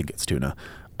 Okay. I think it's tuna.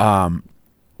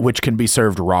 Which can be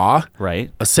served raw,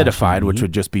 Right. acidified, which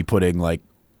would just be putting like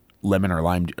lemon or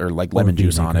lime or like lemon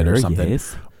juice on it or vinegar, something,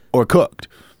 yes. or cooked.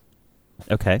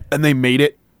 Okay. And they made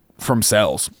it from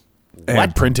cells and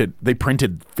What? printed. They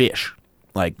printed fish,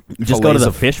 like You just go to fillets the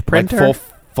of- fish like printer?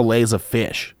 fillets of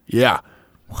fish. Yeah.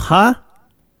 Huh?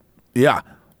 Yeah.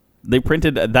 They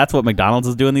printed. That's what McDonald's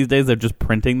is doing these days. They're just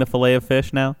printing the fillet of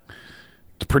fish now.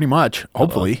 Pretty much.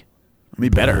 Hopefully. It'll be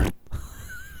better.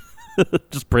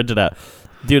 Just print it out.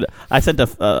 Dude, I sent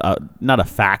not a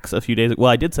fax a few days ago.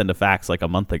 Well, I did send a fax like a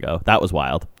month ago. That was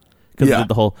wild. Because it did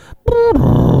the whole... But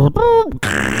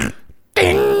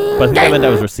I think I meant I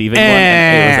was receiving one.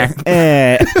 And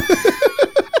it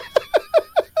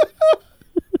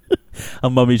was a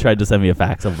mummy tried to send me a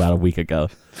fax about a week ago.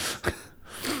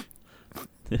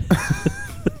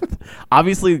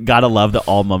 Obviously, gotta love that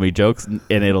all mummy jokes, and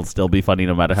it'll still be funny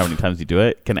no matter how many times you do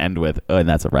it, can end with, oh, and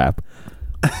that's a wrap.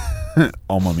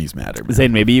 All mummies matter. Man.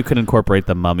 Zane, maybe you could incorporate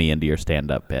the mummy into your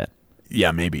stand-up bit.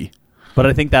 Yeah, maybe. But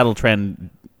I think that'll trend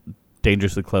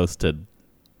dangerously close to,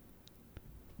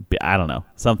 I don't know,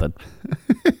 something.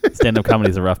 Stand-up comedy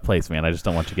is a rough place, man. I just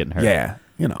don't want you getting hurt. Yeah,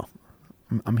 you know,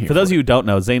 I'm here. For those of you who don't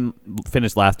know, Zane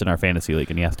finished last in our fantasy league,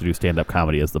 and he has to do stand-up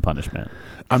comedy as the punishment.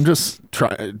 I'm just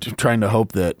trying to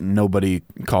hope that nobody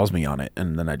calls me on it,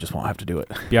 and then I just won't have to do it.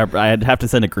 Yeah, I'd have to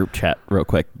send a group chat real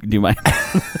quick. Do you mind?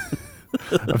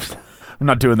 I'm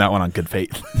not doing that one on good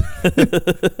faith.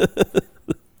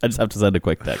 I just have to send a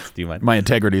quick text. Do you mind? My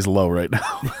integrity's low right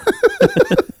now.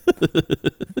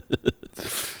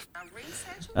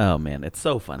 Oh, man, it's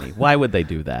so funny. Why would they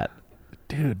do that?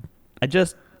 Dude.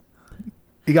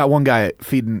 You got one guy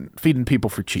feeding people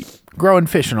for cheap, growing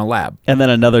fish in a lab. And then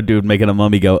another dude making a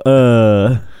mummy go,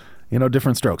 You know,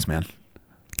 different strokes, man.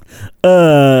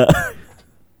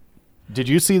 Did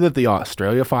you see that the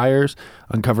Australia fires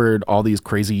uncovered all these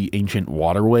crazy ancient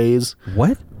waterways?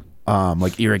 What?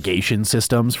 Like irrigation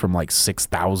systems from like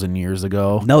 6,000 years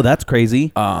ago. No, that's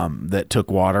crazy. That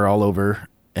took water all over.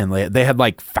 And they had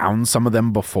like found some of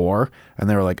them before, and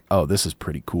they were like, oh, this is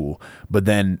pretty cool. But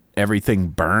then everything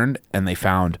burned, and they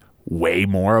found way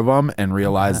more of them and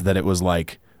realized that it was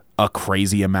like a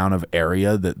crazy amount of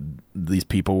area that these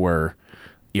people were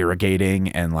irrigating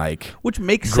and like which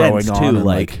makes growing sense too. on and,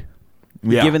 Like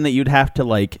given that you'd have to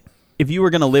like, if you were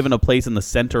going to live in a place in the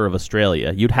center of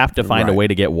Australia, you'd have to find a way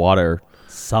to get water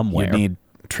somewhere. You need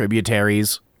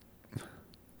tributaries.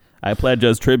 I pledge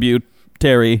as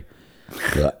tributary.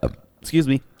 Excuse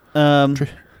me. This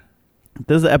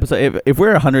is the episode. If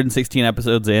we're 116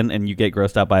 episodes in and you get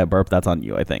grossed out by a burp, that's on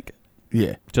you, I think.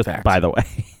 Yeah. Just facts. by the way.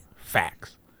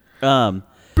 Facts.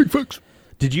 Big facts.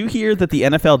 Did you hear that the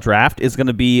NFL draft is going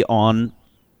to be on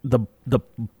the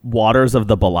waters of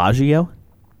the Bellagio?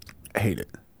 I hate it.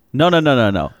 No.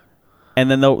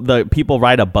 And then the people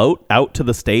ride a boat out to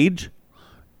the stage,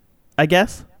 I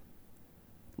guess?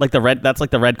 That's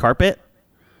like the red carpet?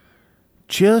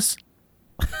 Just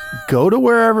go to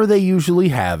wherever they usually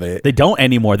have it. They don't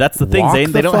anymore. That's the thing, Walk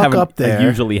Zane. They the don't have fuck it. up there. They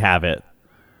usually have it.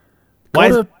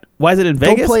 Go Why is it in go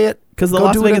Vegas? play it. Because the Go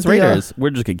Las do it Vegas at the, Raiders.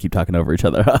 We're just going to keep talking over each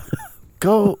other.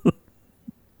 Go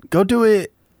do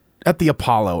it at the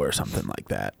Apollo or something like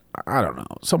that. I don't know.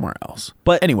 Somewhere else.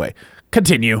 But anyway,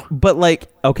 continue. But like,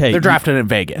 okay. They're drafted in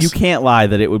Vegas. You can't lie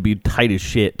that it would be tight as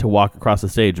shit to walk across the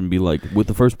stage and be like, with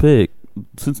the first pick,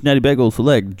 Cincinnati Bengals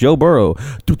select Joe Burrow.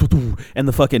 And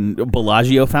the fucking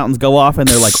Bellagio fountains go off and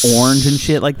they're like orange and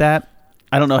shit like that.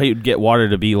 I don't know how you'd get water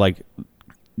to be like, I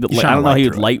don't know how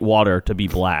you'd light water to be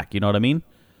black. You know what I mean?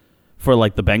 For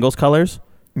like the Bengals colors.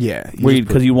 Yeah.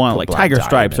 Because you want like black tiger dye in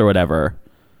stripes it. or whatever.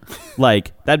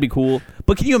 Like, that'd be cool.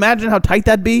 But can you imagine how tight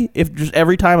that'd be if just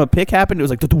every time a pick happened, it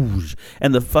was like,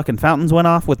 and the fucking fountains went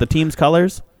off with the team's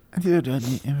colors? Dude,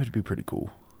 it would be pretty cool.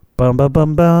 Bum, bum,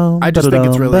 bum, bum, I just think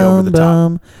it's really over the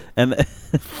top. And then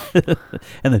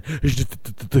I'm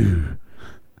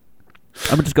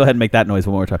gonna just go ahead and make that noise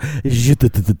one more time.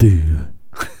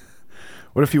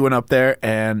 What if you went up there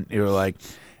and you were like,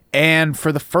 and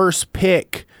for the first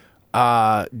pick,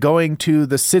 going to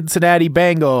the Cincinnati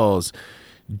Bengals,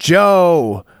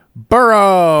 Joe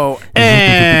Burrow.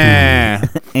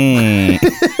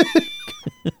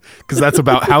 Because that's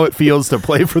about how it feels to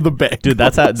play for the Bengals. Dude,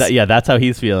 that's how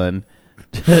he's feeling.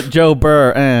 Joe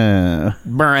Burr.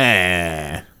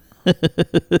 Brr.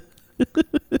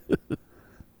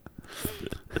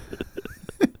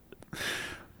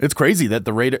 It's crazy that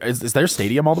the Raiders is their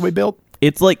stadium all the way built?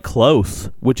 It's like close,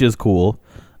 which is cool.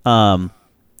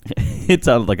 It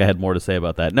sounded like I had more to say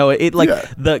about that. No,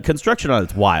 the construction on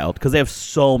it's wild because they have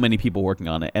so many people working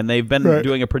on it, and they've been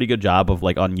doing a pretty good job of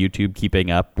like on YouTube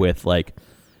keeping up with like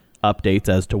updates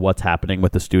as to what's happening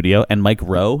with the studio. And Mike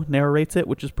Rowe narrates it,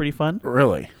 which is pretty fun.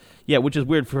 Really? Yeah, which is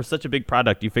weird for such a big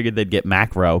product. You figured they'd get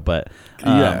Mac Rowe, but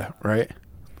yeah, right.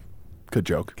 Good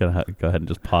joke. Gonna go ahead and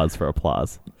just pause for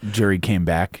applause. Jury came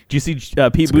back. Do you see Pete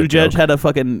Buttigieg had a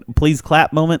fucking please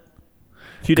clap moment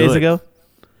a few days ago?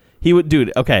 He would,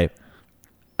 dude. Okay,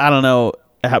 I don't know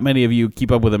how many of you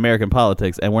keep up with American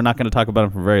politics, and we're not going to talk about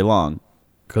him for very long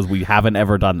because we haven't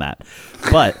ever done that.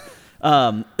 But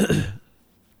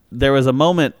there was a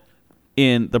moment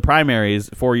in the primaries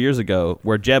 4 years ago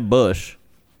where Jeb Bush,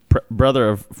 brother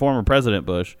of former President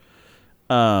Bush,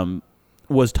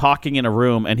 was talking in a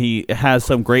room, and he has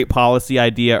some great policy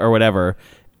idea or whatever,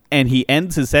 and he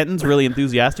ends his sentence really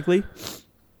enthusiastically,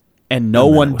 and no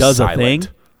one does a thing,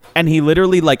 and he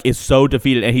literally like is so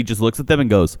defeated, and he just looks at them and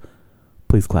goes,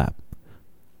 "Please clap."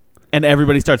 And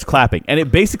everybody starts clapping, and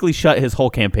it basically shut his whole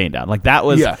campaign down. Like that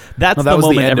was that's the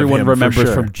moment everyone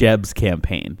remembers from Jeb's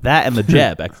campaign. That and the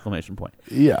Jeb exclamation point.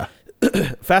 Yeah.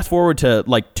 Fast forward to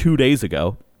like 2 days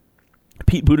ago,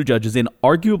 Pete Buttigieg is in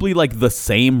arguably like the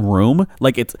same room.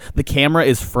 Like it's the camera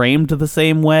is framed the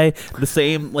same way. The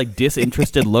same like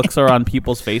disinterested looks are on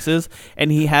people's faces.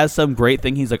 And he has some great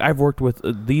thing. He's like, I've worked with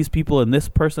these people and this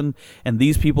person and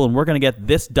these people, and we're going to get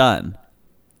this done.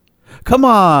 Come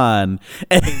on.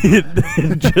 And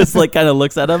just like kind of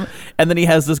looks at him. And then he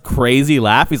has this crazy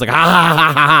laugh. He's like, ha ha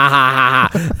ha ha ha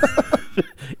ha.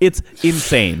 It's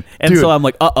insane. And so I'm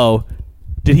like, uh-oh.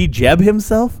 Did he Jeb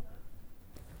himself?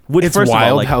 Which, it's first wild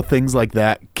of all, like, how things like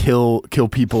that kill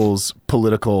people's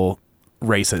political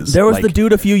races. There was like, the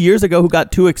dude a few years ago who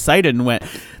got too excited and went,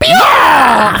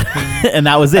 and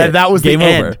that was it. And that was game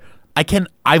the over. end.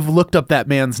 I've looked up that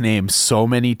man's name so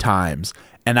many times,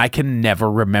 and I can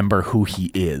never remember who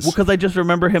he is. Well, because I just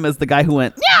remember him as the guy who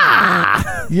went,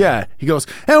 Yeah, he goes,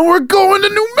 and we're going to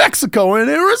New Mexico and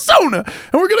Arizona,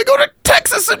 and we're gonna go to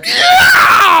Texas, and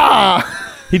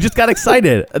he just got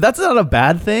excited. That's not a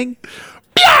bad thing.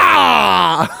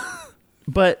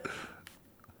 But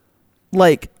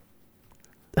like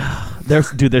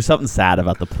there's something sad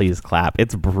about the please clap.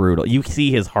 It's brutal. You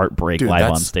see his heart break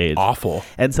live on stage. Awful.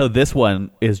 And so this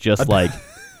one is just like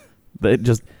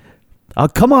oh,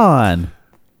 come on.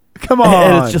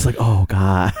 And it's just like, oh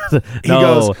God.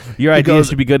 No, your idea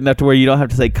should be good enough to where you don't have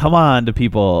to say come on to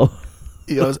people.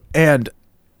 He goes, and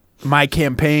my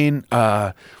campaign,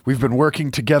 we've been working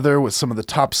together with some of the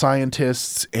top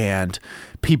scientists and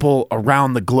people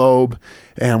around the globe,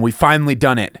 and we finally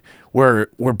done it. We're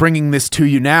bringing this to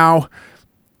you now.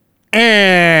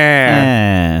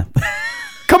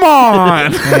 Come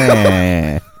on.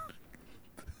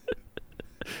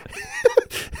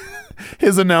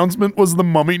 His announcement was the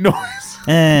mummy noise.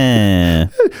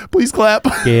 Please clap.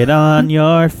 Get on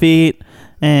your feet.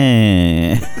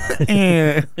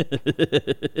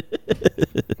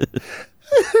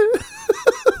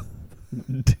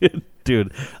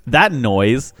 Dude, that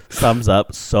noise sums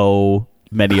up so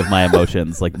many of my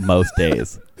emotions, like most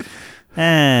days.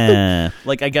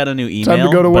 Like I got a new email, time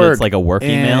to go to but work. It's like a work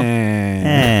email.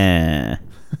 I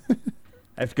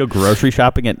have to go grocery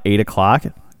shopping at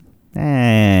 8:00.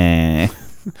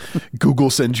 Google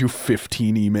sends you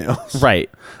 15 emails. Right.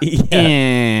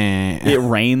 Yeah. It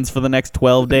rains for the next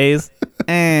 12 days.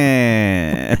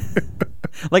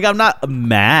 Like, I'm not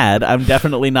mad. I'm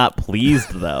definitely not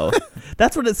pleased, though.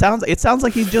 That's what it sounds like. It sounds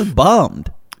like he's just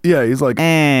bummed. Yeah, he's like,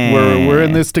 we're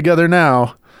in this together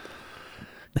now.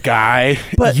 Guy,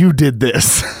 but you did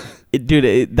this.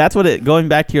 That's what it, going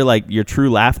back to your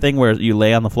true laugh thing where you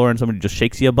lay on the floor and somebody just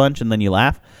shakes you a bunch and then you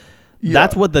laugh. Yeah.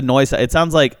 That's what the noise, it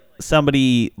sounds like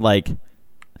somebody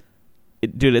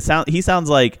he sounds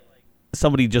like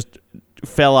somebody just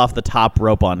fell off the top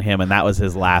rope on him and that was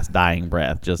his last dying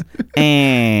breath. Just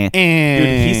Dude,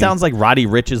 he sounds like Roddy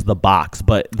Rich's The Box,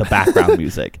 but the background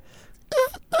music.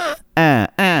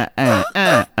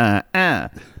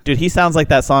 Dude, he sounds like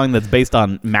that song that's based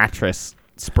on mattress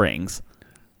springs.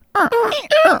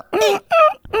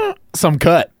 Some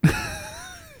cut.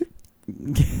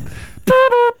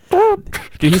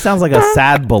 Dude, he sounds like a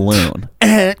sad balloon.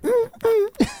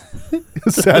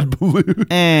 Sad balloon.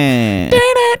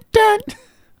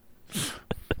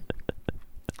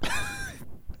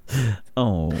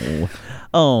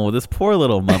 Oh, this poor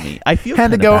little mummy. I feel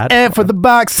had to go bad for the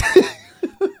box.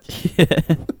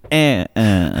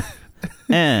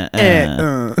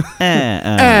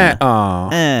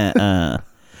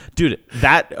 Dude,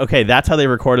 that's how they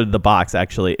recorded The Box,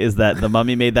 actually, is that the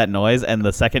mummy made that noise, and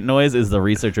the second noise is the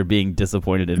researcher being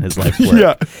disappointed in his life's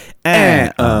work.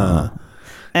 Yeah.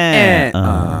 And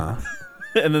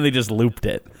then they just looped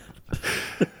it.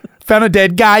 Found a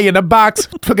dead guy in a box,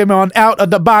 took him on out of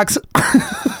the box.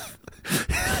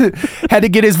 Had to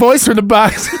get his voice from the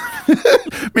box.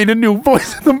 Made a new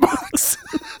voice in the box.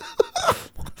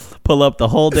 Pull up the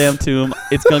whole damn tomb.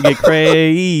 It's gonna get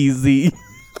crazy.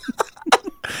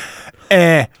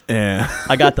 I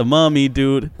got the mummy,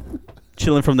 dude,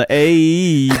 chilling from the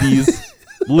 80s.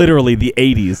 Literally the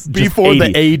 80s. Just Before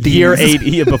the 80. ADs. Year 80.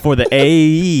 Yeah, before the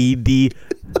AD.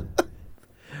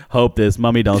 Hope this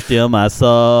mummy don't steal my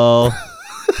soul.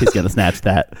 He's going to snatch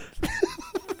that.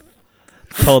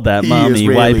 Told that He mummy is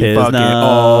really wipe his fucking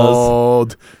nose.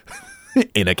 old.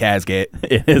 In a casket.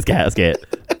 In his casket.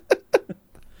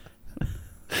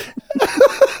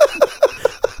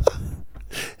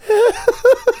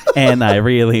 And I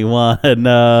really want to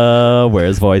know where's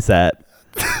his voice at.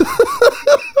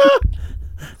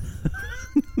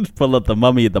 Pull up the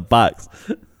mummy in the box.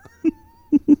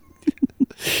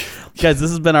 Guys, this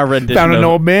has been our rendition Found an of,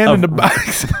 old man of in the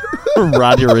box.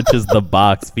 Roddy Rich's The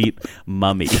Box feat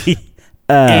Mummy.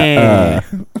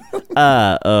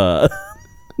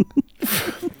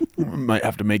 Might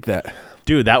have to make that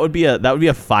Dude, that would be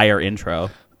a fire intro.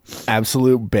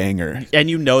 absolute banger. And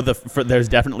you know there's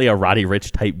definitely a Roddy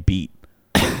Rich type beat.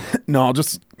 No, I'll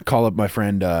just call up my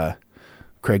friend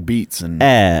Craig Beats and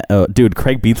Dude,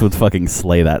 Craig Beats would fucking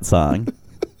slay that song.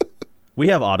 We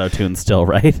have auto-tune still,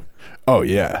 right? oh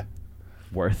yeah,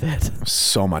 Worth it.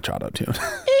 so much auto tune.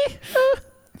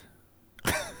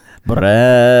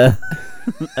 Bruh.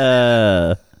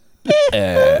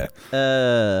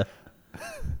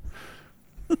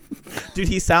 Dude,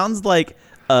 he sounds like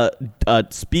spin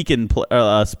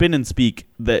and speak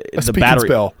the Speak and battery.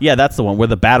 spell. Yeah, that's the one where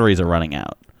the batteries are running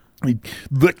out.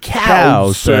 The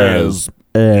cow says.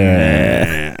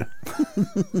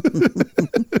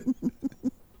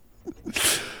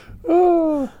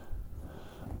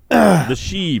 The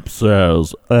sheep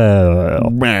says.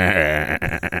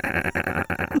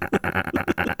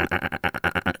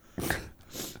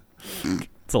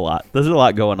 It's a lot. There's a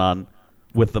lot going on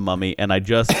with the Mummy, and we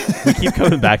keep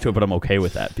coming back to it, but I'm okay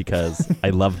with that because I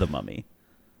love the Mummy.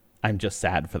 I'm just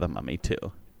sad for the Mummy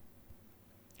too,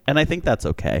 and I think that's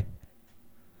okay.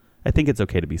 I think it's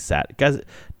okay to be sad, guys.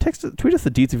 Tweet us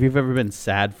the deets if you've ever been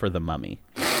sad for the Mummy.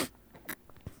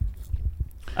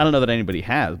 I don't know that anybody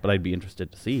has, but I'd be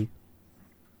interested to see.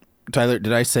 Tyler,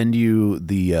 did I send you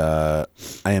the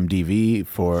IMDb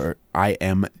for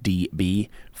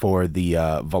the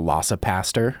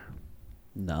Velocipaster?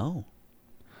 No.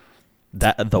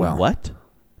 That Well, what?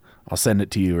 I'll send it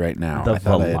to you right now. The I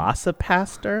thought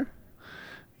Velocipaster?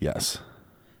 yes.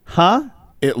 Huh?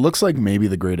 It looks like maybe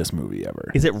the greatest movie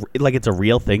ever. Is it like it's a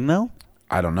real thing though?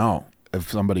 I don't know. If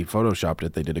somebody photoshopped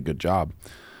it, they did a good job.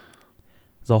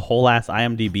 It's a whole ass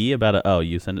IMDb about it. Oh,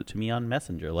 you send it to me on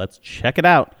Messenger. Let's check it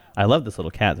out. I love this little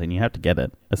cat thing. You have to get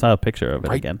it. I saw a picture of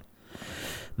it again.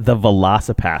 The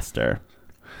Velocipaster.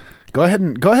 Go ahead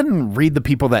and read the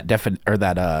people that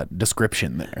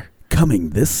description there. Coming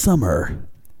this summer.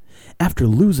 After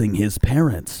losing his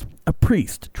parents, a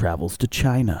priest travels to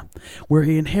China, where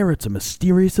he inherits a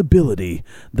mysterious ability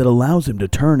that allows him to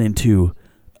turn into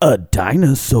a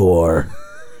dinosaur.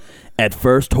 At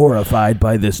first horrified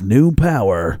by this new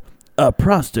power, a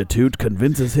prostitute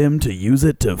convinces him to use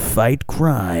it to fight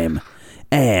crime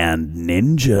and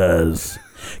ninjas.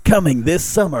 Coming this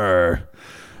summer,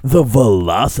 the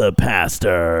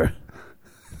Velocipaster.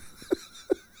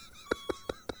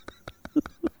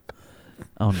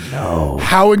 Oh no.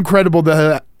 How incredible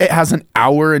that it has an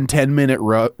hour and 10-minute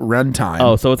runtime.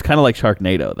 Oh, so it's kind of like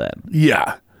Sharknado then.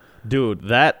 yeah. Dude,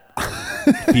 that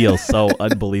feels so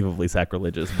unbelievably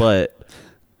sacrilegious, but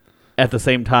at the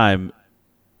same time,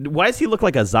 why does he look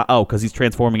like a oh, because he's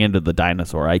transforming into the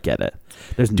dinosaur. I get it.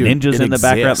 There's Dude, ninjas it in the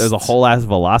background. exists. There's a whole ass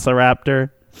velociraptor.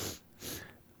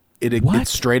 It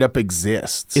straight up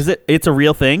exists. Is it? It's a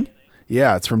real thing?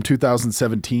 Yeah, it's from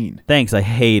 2017. Thanks. I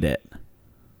hate it.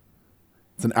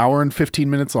 It's an hour and 15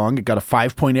 minutes long. It got a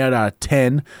 5.8 out of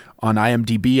 10 on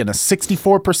IMDb and a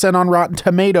 64% on Rotten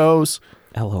Tomatoes.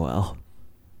 LOL.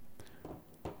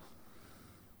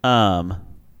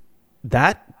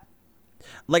 That,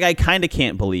 like, I kind of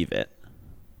can't believe it.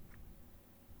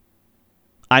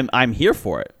 I'm here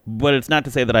for it, but it's not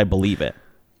to say that I believe it.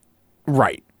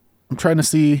 Right. I'm trying to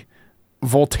see.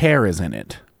 Voltaire is in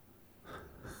it.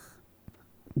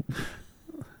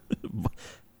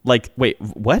 Like, wait,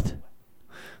 what?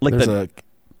 Like There's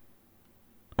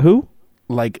who?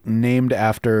 like named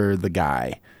after the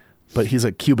guy, but he's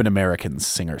a Cuban American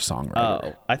singer songwriter.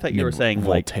 Oh, I thought you were saying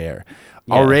Voltaire.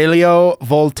 Yeah. Aurelio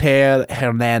Voltaire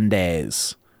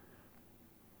Hernandez.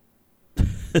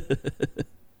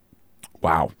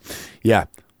 Wow. Yeah.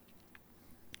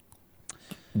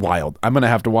 Wild. I'm gonna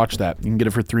have to watch that. You can get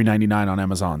it for $3.99 on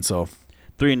Amazon. So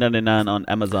 $3.99 on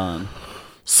Amazon.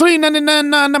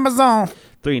 $3.99 on Amazon.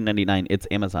 $3.99. It's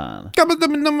Amazon.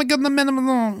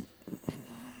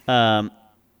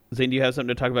 Zane, do you have something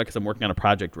to talk about? Because I'm working on a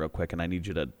project real quick, and I need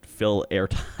you to fill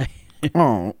airtime.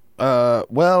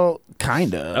 Well,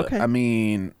 kinda. Okay. I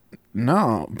mean,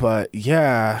 No, but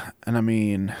yeah, and I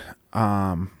mean,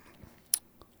 trying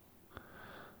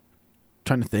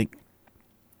to think.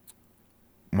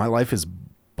 My life is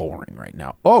boring right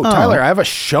now. Oh, Tyler, I have a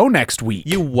show next week.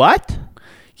 You what?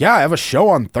 Yeah, I have a show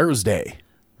on Thursday.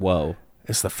 Whoa.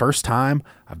 It's the first time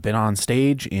I've been on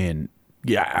stage in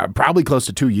probably close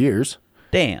to 2 years.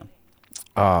 Damn.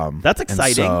 That's And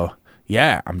exciting. so,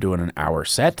 yeah, I'm doing an hour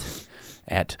set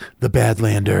at the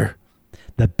Badlander.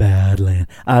 The Badland.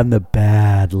 I'm the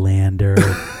Badlander.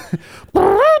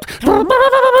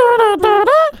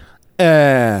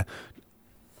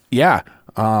 Yeah.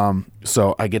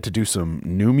 So I get to do some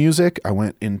new music. I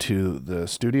went into the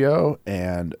studio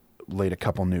and laid a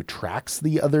couple new tracks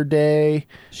the other day.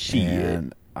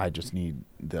 And I just need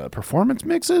the performance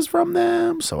mixes from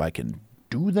them so I can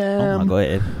do them. Go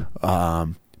ahead.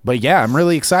 But yeah, I'm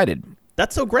really excited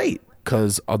That's so great.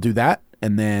 because I'll do that.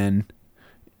 And then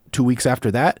 2 weeks after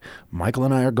that, Michael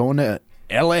and I are going to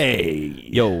L.A.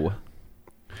 Yo.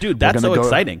 Dude, that's gonna so go-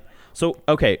 exciting. So,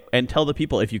 okay, and tell the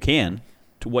people, if you can,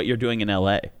 to what you're doing in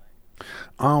LA.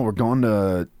 Oh, we're going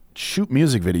to shoot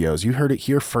music videos. You heard it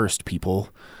here first, people.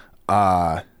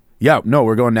 We're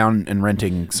going down and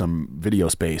renting some video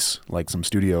space, like some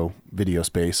studio video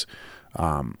space,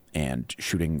 and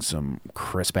shooting some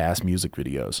crisp ass music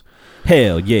videos.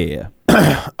 Hell yeah.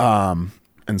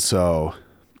 And so,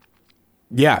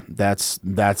 yeah, that's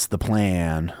the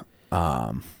plan.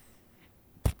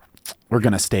 We're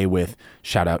gonna stay with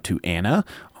shout out to Anna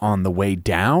on the way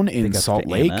down in Big up Salt to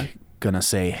Lake. Anna. Gonna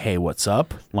say, hey, what's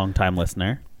up? Longtime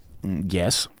listener,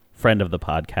 Yes, friend of the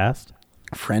podcast.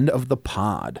 friend of the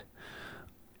pod.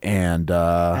 And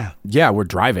we're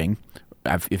driving.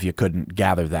 If you couldn't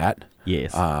gather that,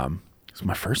 Yes. it's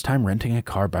my first time renting a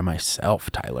car by myself,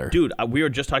 Tyler. Dude, we were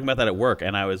just talking about that at work,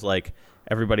 and I was like,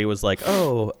 everybody was like,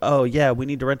 oh yeah, we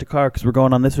need to rent a car because we're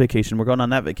going on this vacation, we're going on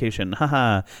that vacation.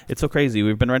 Haha, it's so crazy.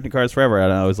 We've been renting cars forever.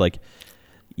 And I was like,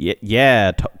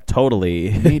 yeah,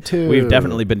 totally. Me too. We've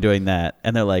definitely been doing that.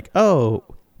 And they're like, oh,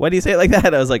 why do you say it like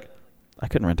that? I was like, I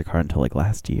couldn't rent a car until like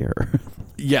last year.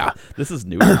 Yeah. This is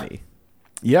new to me.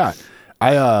 Yeah.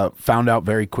 I found out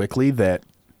very quickly that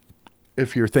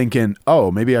if you're thinking, oh,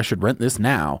 maybe I should rent this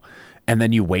now, and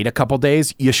then you wait a couple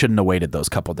days, you shouldn't have waited those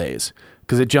couple days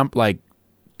because it jumped like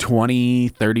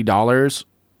 $20, $30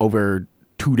 over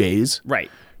 2 days. Right.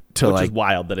 To Which like, is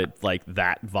wild that it's like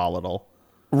that volatile.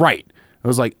 right. It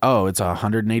was like, oh, it's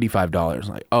 $185.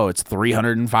 Like, oh, it's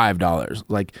 $305.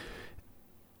 Like,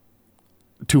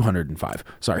 $205.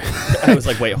 Sorry. I was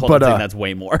like, wait, hold But, on a second, that's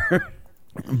way more.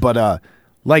 But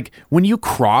like when you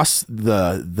cross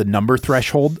the number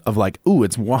threshold of like, ooh,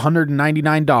 it's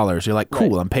 $199, you're like,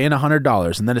 cool, Right. I'm paying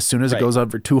 $100, and then as soon as it Right. goes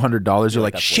up for $200, you're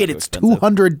like, that's shit, way too it's expensive.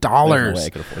 $200. There's no way I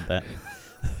could afford that.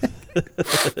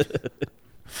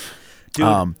 Dude,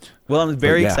 well, I'm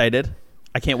very yeah. excited.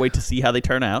 I can't wait to see how they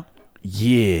turn out.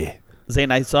 Yeah.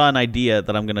 Zane, I saw an idea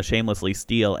that I'm going to shamelessly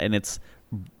steal, and it's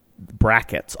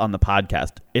brackets on the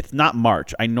podcast. It's not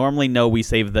March. I normally know we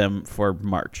save them for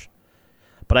March,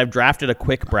 but I've drafted a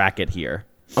quick bracket here,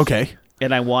 Okay.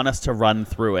 and I want us to run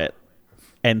through it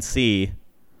and see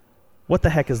what the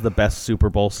heck is the best Super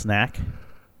Bowl snack.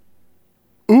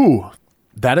 Ooh,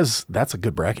 that's a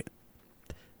good bracket.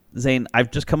 Zane,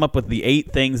 I've just come up with the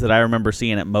 8 things that I remember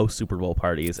seeing at most Super Bowl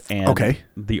parties, and Okay.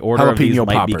 the order of these Jalapeno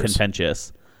might be poppers.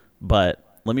 contentious,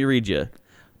 but let me read you.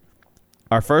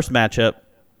 Our first matchup,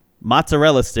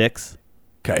 mozzarella sticks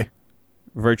Okay.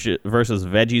 versus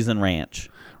veggies and ranch.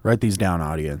 Write these down,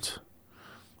 audience.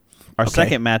 Our Okay.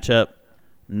 second matchup,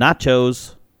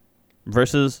 nachos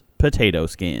versus potato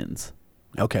skins.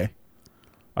 Okay.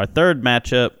 Our third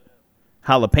matchup,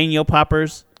 jalapeno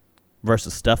poppers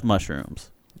versus stuffed mushrooms.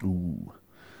 Ooh.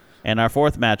 And our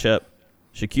fourth matchup,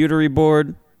 charcuterie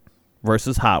board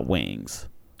versus hot wings.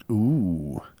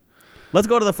 Ooh. Let's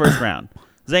go to the first round.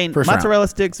 Zane, First mozzarella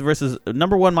sticks versus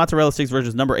number 1 mozzarella sticks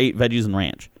versus number 8 veggies and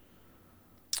ranch.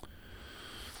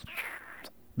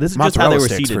 This is just how they Mozzarella were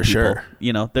sticks seated, for people. sure.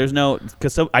 You know, there's no,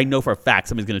 because I know for a fact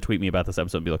somebody's going to tweet me about this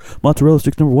episode and be like, Mozzarella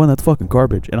sticks number 1, that's fucking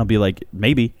garbage. and I'll be like,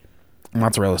 maybe.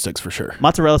 Mozzarella sticks for sure.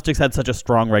 Mozzarella sticks had such a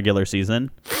strong regular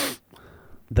season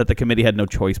that the committee had no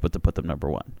choice but to put them number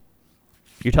 1.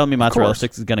 You're telling me mozzarella course.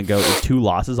 sticks is going to go with 2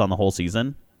 losses on the whole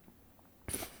season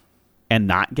and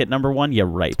not get number 1? Yeah,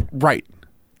 right. Right.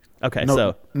 Okay,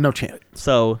 No, no chance.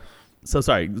 so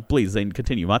sorry. Please, Zane,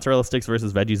 continue. Mozzarella sticks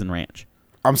versus veggies and ranch.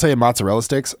 I'm saying mozzarella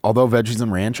sticks, although veggies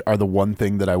and ranch are the one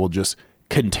thing that I will just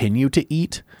continue to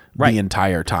eat Right. the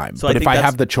entire time. So I but if think I that's-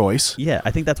 have the choice, Yeah,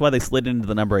 I think that's why they slid into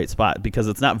the number 8 spot, because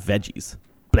it's not veggies.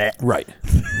 right.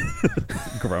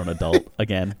 Grown adult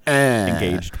again. Eh.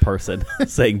 Engaged person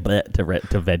saying bleh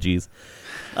to veggies.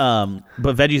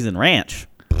 But veggies and ranch.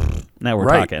 Now we're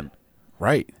Right. talking.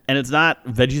 Right. And it's not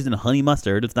veggies and honey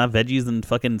mustard. It's not veggies and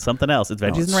fucking something else. It's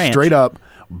veggies and ranch. Straight up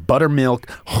buttermilk,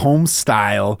 home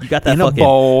style, You got that in a fucking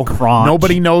bowl. crunch.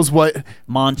 Nobody knows what.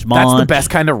 Munch. That's the best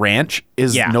kind of ranch.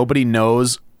 Is Yeah. nobody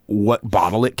knows what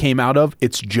bottle it came out of.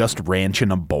 It's just ranch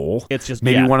in a bowl. It's just-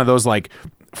 maybe yeah. one of those like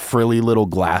frilly little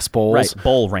glass bowls. Right.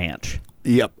 Bowl ranch.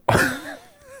 Yep.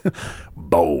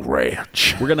 Bowl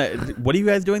ranch. We're gonna. What are you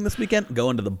guys doing this weekend?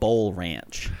 Going to the bowl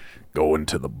ranch. Going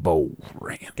to the bowl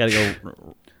ranch. Got to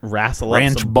go wrestle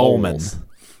Ranch up some Bowman. bowls.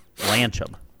 Ranch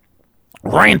them.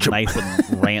 Ranch 'em. Nice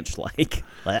and ranch like.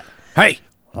 Hey,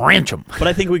 ranch them. But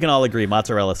I think we can all agree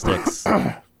mozzarella sticks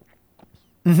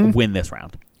win this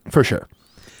round. For sure.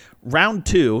 Round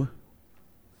 2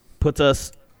 puts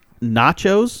us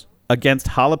nachos against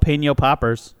jalapeno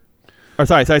poppers. Or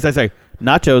sorry.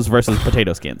 Nachos versus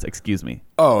potato skins. Excuse me.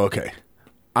 Oh, okay.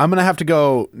 I'm going to have to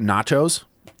go nachos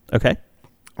Okay.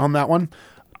 on that one.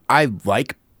 I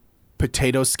like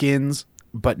potato skins,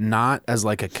 but not as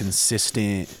like a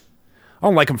consistent. I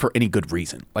don't like them for any good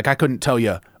reason. Like I couldn't tell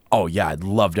you, oh yeah, I'd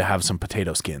love to have some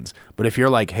potato skins. But if you're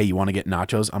like, hey, you want to get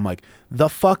nachos? I'm like, the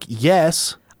fuck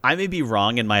yes. I may be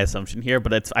wrong in my assumption here,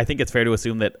 but I think it's fair to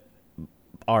assume that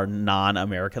our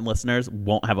non-American listeners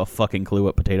won't have a fucking clue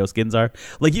what potato skins are.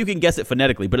 Like you can guess it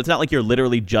phonetically, but it's not like you're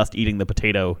literally just eating the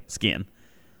potato skin.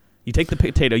 You take the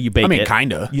potato, you bake it. I mean,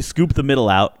 kinda. You scoop the middle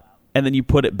out, and then you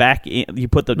put it back in. You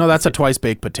put the No, that's a twice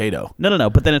baked potato. no.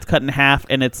 But then it's cut in half,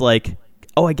 and it's like,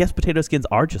 oh, I guess potato skins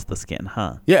are just the skin,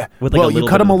 huh? Yeah. With like well, a little you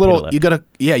cut bit them of a the potato little. left. You gotta.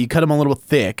 Yeah, you cut them a little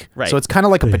thick. Right. So it's kind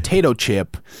of like a potato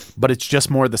chip, but it's just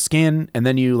more the skin, and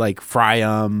then you like fry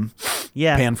them,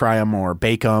 Yeah. pan fry them, or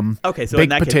bake them. Okay, so in baked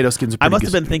that potato case, skins are I pretty must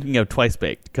have good. been thinking of twice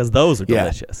baked because those are Yeah.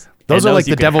 delicious. Those And are like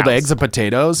you the can deviled house. eggs of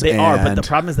potatoes. They are, but the and-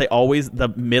 problem is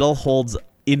the middle holds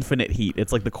infinite heat.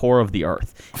 It's like the core of the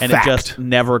earth, and Fact. it just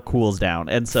never cools down.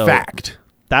 And so Fact.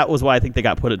 that was why I think they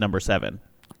got put at number 7.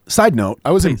 Side note: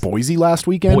 I was in Please. Boise last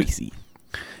weekend, Boise.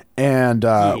 and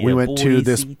we went to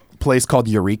this Boise. place called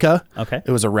Eureka. Okay.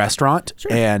 It was a restaurant,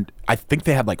 Sure. and I think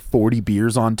they had like 40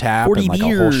 beers on tap 40 and like a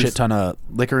whole beers. shit ton of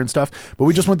liquor and stuff. But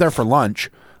we just went there for lunch,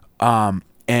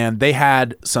 and they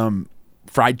had some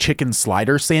fried chicken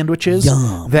slider sandwiches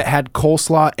Yum. that had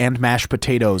coleslaw and mashed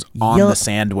potatoes on Yum. the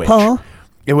sandwich. Huh?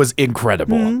 It was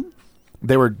incredible.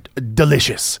 They were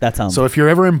delicious. That sounds so. If you're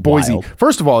ever in Boise, wild.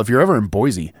 first of all, if you're ever in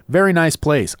Boise, very nice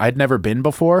place. I'd never been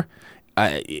before.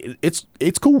 It's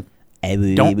cool.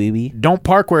 Don't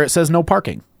park where it says no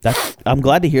parking. I'm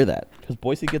glad to hear that because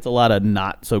Boise gets a lot of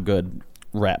not so good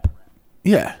rep.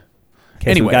 Yeah.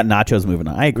 Okay, so we got nachos moving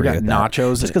on. I agree got with that.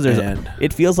 nachos Just because and-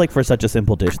 it feels like for such a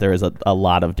simple dish, there is a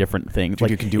lot of different things. Dude,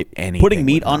 like you can do anything putting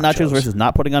meat with on nachos nachos. versus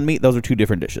not putting on meat. Those are two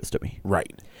different dishes to me.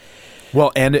 Right.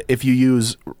 Well, and if you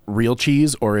use real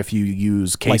cheese or if you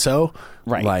use queso,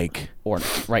 right. like Or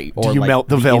right, do or you like melt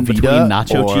the in between Velveeta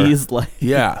nacho or- cheese? Like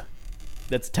yeah,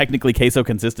 that's technically queso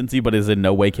consistency, but is in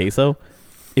no way queso.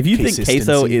 If you think queso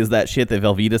Consistency. is that shit that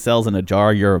Velveeta sells in a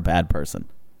jar, you're a bad person.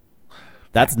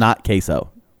 That's not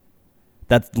queso.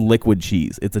 That's liquid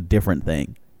cheese. It's a different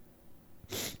thing.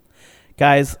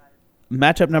 Guys,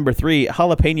 matchup number 3,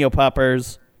 jalapeno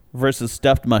poppers versus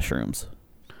stuffed mushrooms.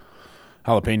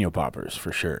 jalapeno poppers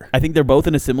for sure. I think they're both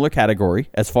in a similar category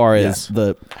as far as Yes.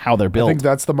 the how they're I built think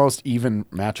that's the most even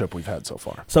matchup we've had so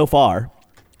far. so far.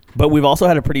 But we've also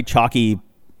had a pretty chalky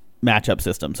matchup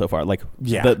system so far. Like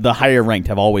Yeah. the higher ranked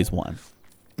have always won.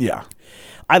 Yeah,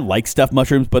 I like stuffed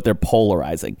mushrooms, but they're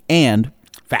polarizing. And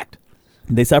fact.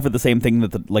 they suffer the same thing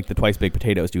that the twice baked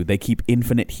potatoes do. They keep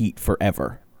infinite heat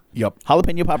forever. Yep.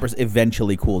 Jalapeno poppers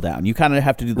eventually cool down. You kind of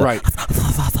have to do the Right.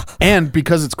 And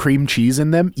because it's cream cheese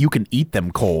in them, you can eat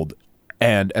them cold.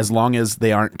 And as long as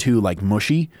they aren't too like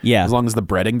mushy, Yeah. as long as the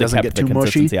breading doesn't kept get the too mushy,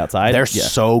 consistency outside. they're Yeah.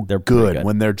 so They're pretty good good.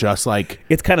 when they're just like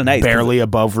It's kind of nice. 'cause barely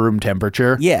above room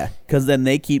temperature. Yeah, because then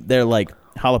they keep their like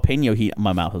jalapeno heat.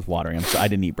 My mouth is watering. I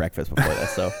didn't eat breakfast before this,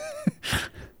 so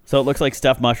so it looks like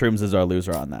stuffed mushrooms is our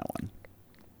loser on that one.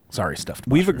 Sorry, stuffed.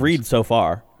 We've mushrooms. agreed so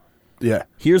far. Yeah.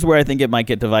 Here's where I think it might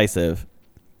get divisive: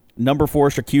 number 4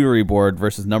 charcuterie board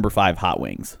versus number 5 hot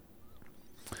wings.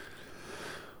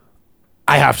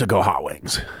 I have to go hot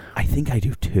wings. I think I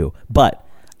do too. But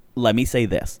let me say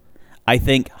this: I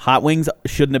think hot wings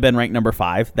shouldn't have been ranked number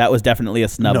 5. That was definitely a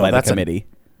snub No, by the that's a- committee.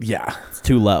 Yeah. It's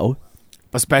too low.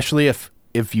 Especially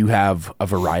if you have a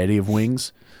variety of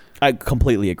wings. I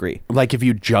completely agree. Like if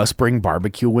you just bring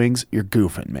barbecue wings, you're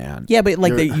goofing, man. Yeah, but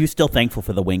like You're- you're still thankful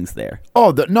for the wings there.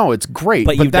 Oh no, it's great.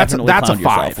 But you've that's definitely a found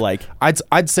yourself, 5. like-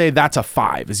 I'd say that's a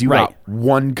 5. Is you Right. got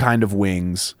one kind of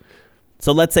wings.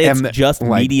 So let's say it's And just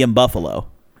like- medium buffalo.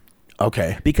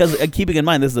 Okay. Because keeping in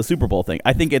mind this is a Super Bowl thing.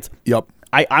 I think it's Yep.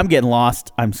 I'm getting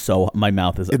lost. My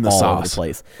mouth is In the all over the sauce.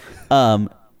 place.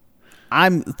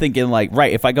 I'm thinking like,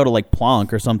 right, if I go to like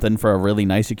Plonk or something for a really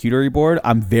nice charcuterie board,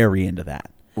 I'm very into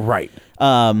that. Right.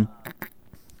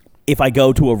 If I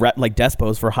go to like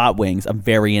Despo's for hot wings, I'm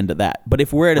very into that. But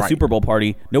if we're at a Right. Super Bowl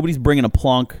party, nobody's bringing a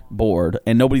Plonk board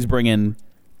and nobody's bringing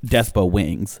Despo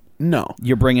wings. No.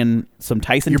 You're bringing some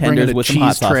Tyson You're bringing tenders a with some hot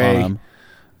cheese sauce tray. on them.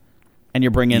 And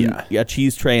you're bringing Yeah. a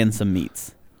cheese tray and some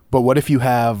meats. But what if you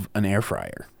have an air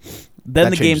fryer? Then That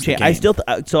the game changes the changes. I game. still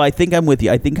so I think I'm with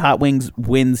you. I think hot wings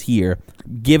wins here,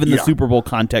 given the Yeah. Super Bowl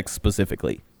context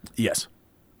specifically. Yes.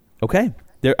 Okay,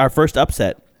 they're our first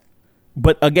upset.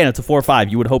 But again, it's a 4-5.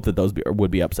 You would hope that those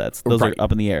would be upsets. Those Right. are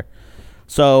up in the air.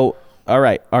 So, all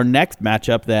right, our next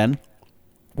matchup then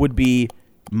would be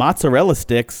mozzarella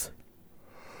sticks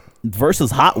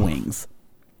versus hot wings.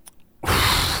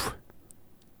 I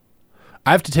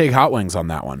have to take hot wings on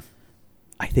that one.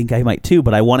 I think I might too,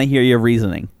 but I want to hear your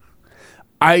reasoning.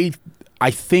 I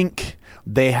think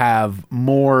they have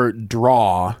more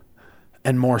draw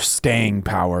and more staying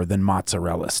power than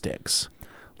mozzarella sticks.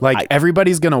 Like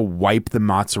everybody's going to wipe the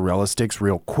mozzarella sticks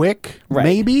real quick, Right.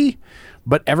 maybe,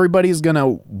 but everybody's going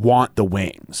to want the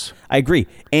wings. I agree.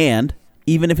 And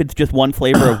even if it's just one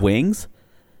flavor of wings,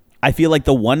 I feel like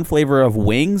the one flavor of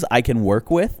wings I can work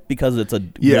with because it's a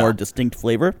Yeah. more distinct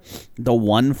flavor. The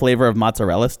one flavor of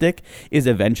mozzarella stick is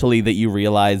eventually that you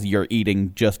realize you're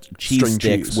eating just cheese String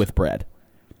sticks cheese. with bread.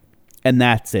 And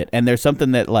that's it. And there's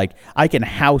something that like I can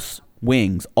house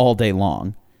wings all day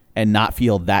long and not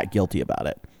feel that guilty about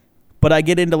it. But I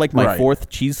get into like my Right. 4th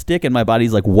cheese stick and my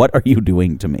body's like, what are you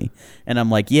doing to me? And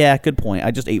I'm like, yeah, good point. I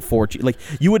just ate 4 cheese. Like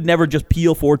you would never just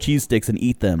peel 4 cheese sticks and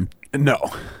eat them. No.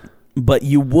 But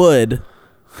you would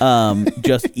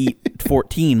just eat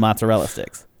 14 mozzarella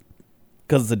sticks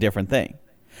because it's a different thing.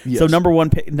 So Yes.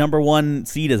 number one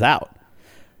seed is out.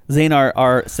 Zane, our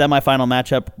semifinal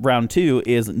matchup, round 2,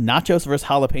 is nachos versus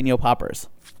jalapeno poppers.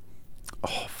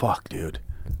 Oh, fuck, dude.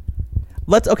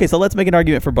 Let's make an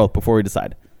argument for both before we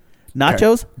decide.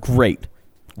 Nachos, great,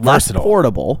 less Versatile.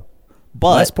 portable,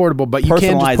 but Less portable, but you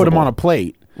can't just put them personalizable. on a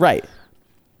plate. Right.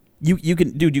 You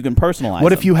can personalize.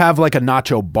 What if them. you have like a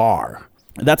nacho bar?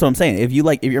 That's what I'm saying. If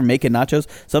you're making nachos,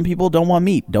 some people don't want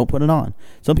meat, don't put it on.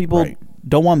 Some people Right.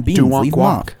 don't want beans, Do want leave them guac.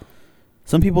 off.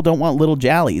 Some people don't want little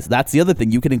jallies. That's the other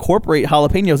thing. You can incorporate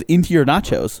jalapenos into your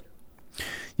nachos.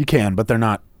 You can, but they're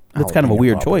not. That's kind of a jalapeno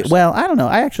weird poppers. choice. Well, I don't know.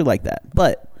 I actually like that.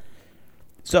 But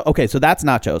so that's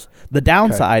nachos. The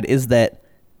downside is that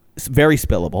it's very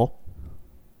spillable.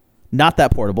 Not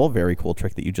that portable. Very cool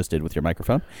trick that you just did with your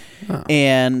microphone.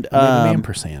 And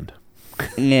ampersand.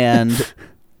 and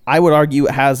I would argue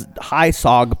it has high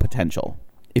SOG potential.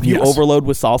 If you Yes. overload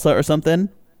with salsa or something,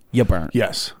 you burn.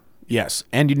 Yes. Yes.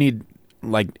 And you need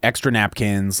like extra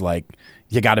napkins. Like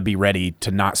you got to be ready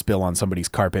to not spill on somebody's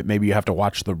carpet. Maybe you have to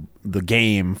watch the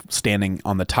game standing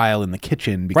on the tile in the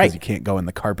kitchen because Right. you can't go in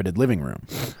the carpeted living room.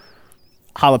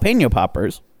 Jalapeno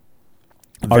poppers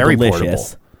are Very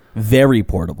delicious. portable. Very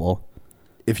portable.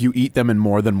 If you eat them in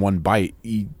more than one bite,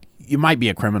 you might be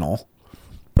a criminal.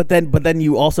 But then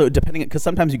you also, depending, because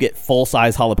sometimes you get full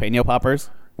size jalapeno poppers.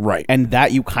 Right. And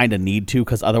that you kind of need to,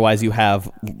 because otherwise you have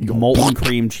molten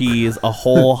cream cheese, a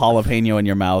whole jalapeno in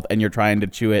your mouth, and you're trying to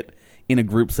chew it in a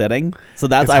group setting. So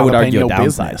that's, It's I would argue, a jalapeno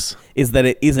downside, business. is that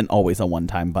it isn't always a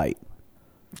one-time bite.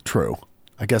 True.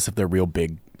 I guess if they're real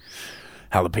big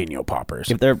jalapeno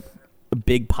poppers. If they're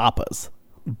big papas.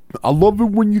 I love it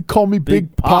when you call me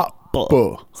Big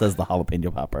Papa. Says the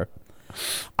jalapeno popper.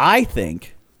 I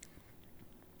think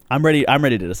I'm ready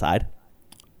to decide.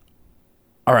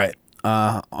 All right.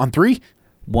 On 3?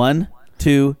 1,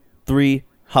 2, 3,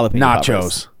 jalapeno Nachos.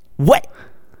 poppers. What?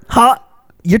 Huh?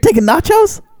 You're taking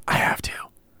nachos? I have to.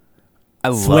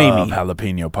 I Sway love me.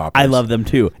 jalapeno poppers. I love them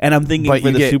too. And I'm thinking But for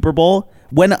you the get- Super Bowl,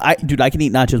 I can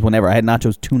eat nachos whenever. I had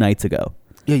nachos 2 nights ago.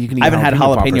 Yeah, you can eat I haven't had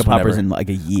jalapeno poppers whenever. in like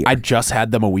a year. I just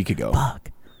had them a week ago.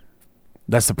 Fuck.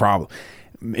 That's the problem.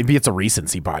 Maybe it's a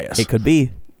recency bias. It could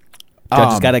be.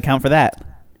 Judges Um, got to account for that.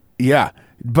 Yeah,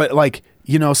 but like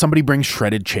somebody brings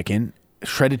shredded chicken.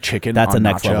 That's on a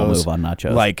next level nachos. move on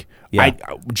nachos. Like Yeah.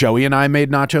 Joey and I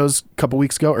made nachos a couple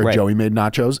weeks ago, or Right. Joey made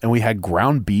nachos, and we had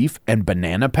ground beef and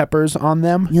banana peppers on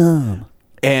them. Yum.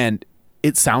 And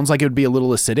it sounds like it would be a little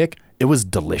acidic. It was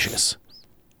delicious.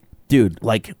 Dude,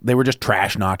 Like they were just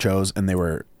trash nachos, and they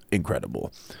were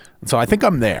incredible. So I think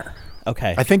I'm there.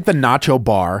 Okay. I think the nacho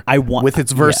bar, with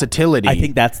its versatility. I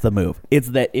think that's the move. It's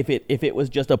that if it was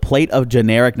just a plate of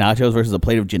generic nachos versus a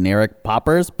plate of generic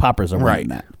poppers are winning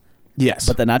that. Yes.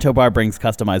 But the nacho bar brings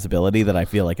customizability that I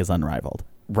feel like is unrivaled.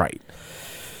 Right.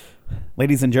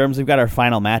 Ladies and germs, we've got our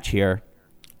final match here.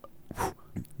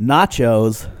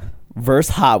 Nachos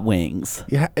versus hot wings.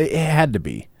 Yeah, it had to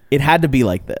be. It had to be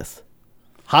like this.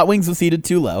 Hot wings was seated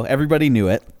too low. Everybody knew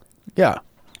it. Yeah.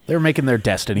 They were making their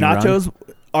destiny Nachos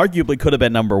run. arguably could have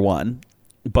been number one,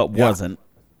 but wasn't.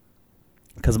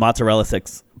 Because mozzarella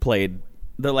sticks played.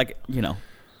 They're like,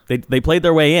 they played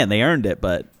their way in. They earned it,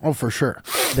 but Oh, for sure.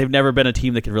 they've never been a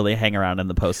team that could really hang around in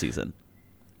the postseason.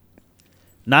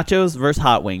 Nachos versus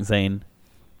hot wings, Zane.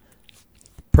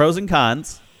 Pros and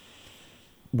cons.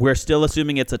 We're still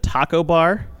assuming it's a taco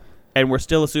bar, and we're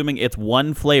still assuming it's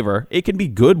one flavor. It can be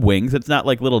good wings. It's not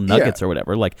like little nuggets or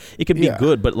whatever. Like, it can be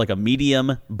good, but like a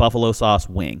medium buffalo sauce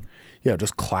wing. Yeah,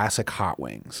 just classic hot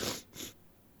wings.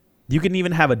 You can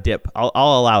even have a dip. I'll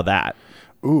allow that.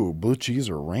 Ooh, blue cheese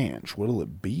or ranch? What'll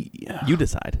it be? You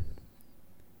decide.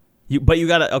 But you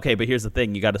gotta. Okay, but here's the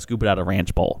thing: you gotta scoop it out of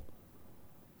ranch bowl.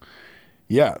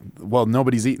 Yeah. Well,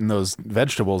 nobody's eating those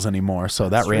vegetables anymore, so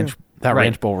that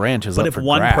ranch bowl ranch is But up if for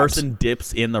one grabs. person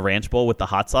dips in the ranch bowl with the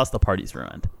hot sauce, the party's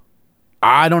ruined.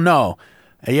 I don't know.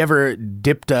 Have you ever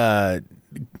dipped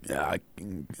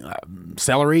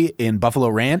celery in buffalo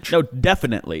ranch? No,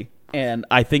 definitely. And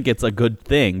I think it's a good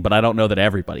thing, but I don't know that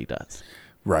everybody does.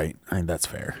 Right. I think that's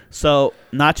fair. So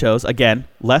nachos, again,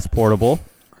 less portable,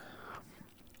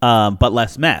 but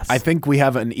less mess. I think we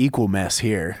have an equal mess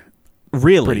here.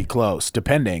 Really, Pretty close,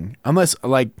 depending. Unless,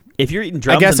 like, if you're eating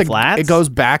drums I guess and flats, it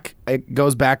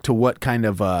goes back to what kind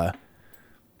of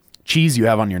cheese you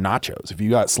have on your nachos. If you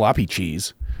got sloppy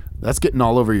cheese, that's getting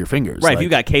all over your fingers. Right, if you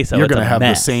got queso, you're it's gonna a have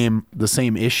mess. the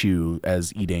same issue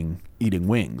as eating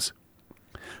wings.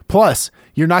 Plus,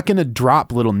 you're not gonna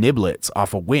drop little niblets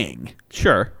off a wing.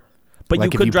 Sure, but Like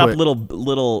you if could you drop put-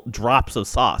 little drops of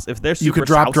sauce if they're super You could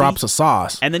drop saucy, drops of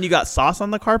sauce. and then you got sauce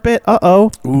on the carpet. Dude,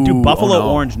 Ooh, buffalo oh no.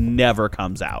 orange never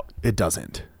comes out. It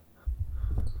doesn't.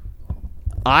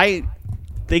 I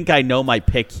think I know my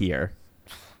pick here,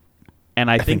 and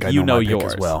I think I you know my pick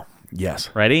yours as well. Yes.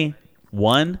 Ready?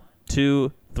 1,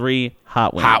 2, 3.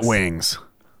 Hot wings. Hot wings.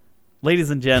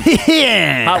 Ladies and gents,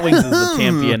 Hot Wings is the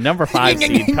champion, number 5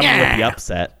 seed, coming with the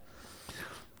upset.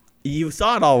 You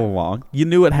saw it all along. You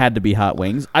knew it had to be Hot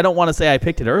Wings. I don't want to say I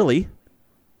picked it early.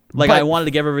 Like, But- I wanted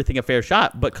to give everything a fair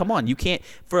shot, but come on, you can't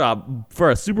for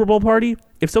a Super Bowl party.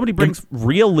 If somebody brings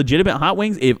real, legitimate hot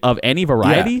wings of any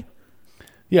variety,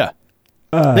 Yeah.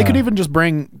 They could even just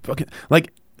bring fucking,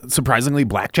 like, surprisingly,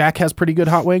 Blackjack has pretty good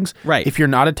hot wings. Right. If you're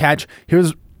not attached, I'm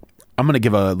going to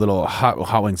give a little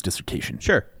hot wings dissertation.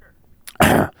 sure.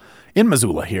 In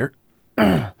Missoula here,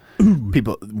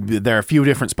 there are a few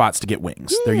different spots to get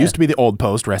wings. There used to be the Old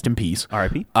Post, rest in peace.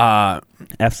 R.I.P.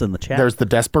 F's in the chat. There's the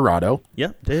Desperado.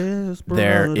 yeah. Desperado.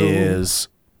 There is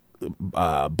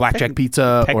Blackjack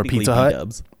Pizza or Technically Pizza Hut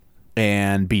B-dubs.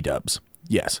 and B-dubs.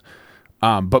 Yes.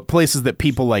 But places that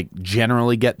people like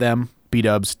generally get them,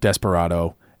 B-dubs,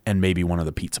 Desperado, and maybe one of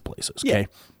the pizza places. Okay. Yeah.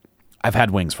 I've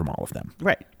had wings from all of them.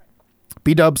 Right.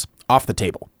 B-dubs off the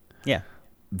table. Yeah.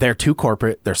 They're too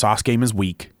corporate. Their sauce game is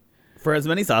weak. For as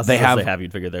many sauces They as have- they have,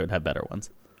 you'd figure they would have better ones.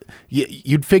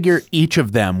 You'd figure each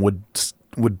of them would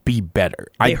be better.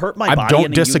 They hurt my I body don't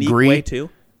in a disagree. unique way too.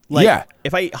 Like, Yeah.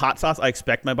 if I eat hot sauce, I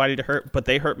expect my body to hurt, but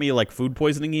they hurt me like food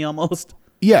poisoning-y almost.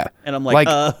 Yeah. And I'm like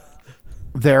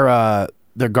their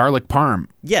garlic parm,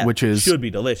 yeah, which is should be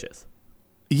delicious.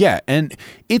 yeah, and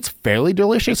it's fairly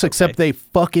delicious, except they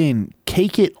fucking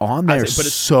cake it on there but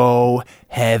it's- so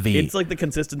heavy. It's like the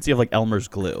consistency of like Elmer's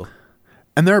glue.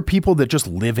 And there are people that just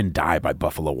live and die by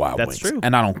Buffalo Wild That's Wings. true.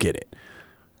 And I don't get it.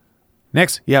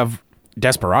 Next, you have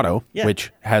Desperado, Yeah.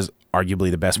 which has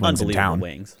arguably the best wings in Unbelievable town.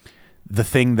 wings. The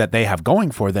thing that they have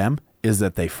going for them is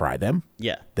that they fry them,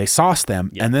 Yeah. they sauce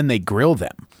them, and then they grill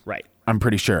them. Right. I'm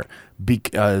pretty sure,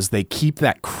 because they keep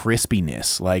that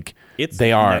crispiness. Like It's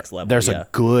they are. next level, There's yeah. a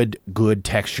good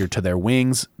texture to their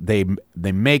wings. They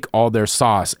make all their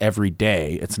sauce every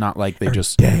day. It's not like they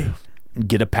just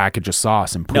get a package of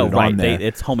sauce and put No, it right. on there.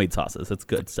 It's homemade sauces. It's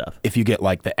good stuff. If you get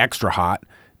like the extra hot,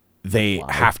 they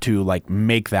have to like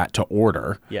make that to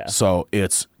order. Yeah. So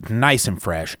it's nice and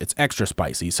fresh. It's extra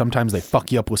spicy. Sometimes they fuck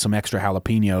you up with some extra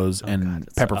jalapenos and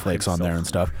pepper flakes on there and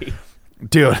stuff.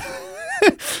 Dude.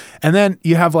 And then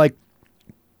you have like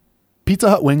Pizza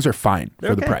Hut wings are fine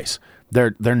for the okay. price.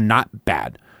 They're not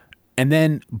bad. And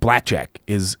then Blackjack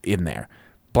is in there.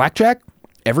 Blackjack,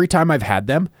 every time I've had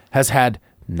them, has had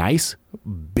nice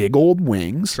big old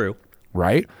wings. True.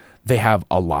 Right? They have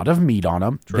a lot of meat on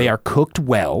them. They are cooked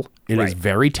well. It is Right.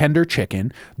 very tender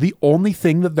chicken. The only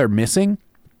thing that they're missing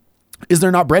is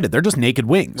they're not breaded. They're just naked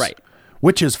wings. Right.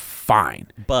 Which is fine.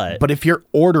 But if you're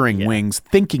ordering wings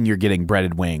thinking you're getting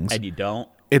breaded wings, and you don't.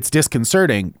 it's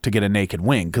disconcerting to get a naked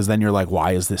wing because then you're like,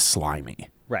 why is this slimy?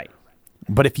 Right.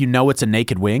 But if you know it's a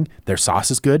naked wing, their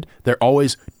sauce is good. They're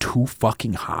always too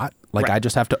fucking hot. Like Right. I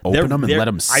just have to open them and let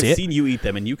them sit. I've seen you eat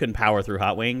them, and you can power through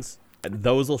hot wings. And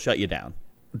those will shut you down.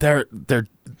 The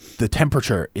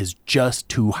temperature is just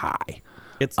too high.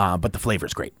 It's But the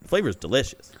flavor's great. flavor's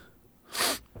delicious.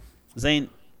 Zane,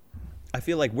 I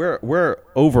feel like we're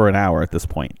over an hour at this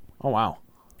point. Oh wow.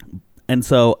 And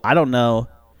so I don't know.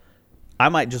 I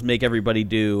might just make everybody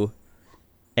do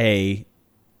a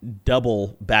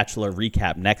double Bachelor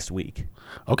recap next week.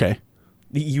 Okay.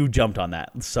 You jumped on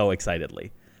that so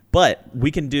excitedly. But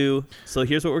we can do, so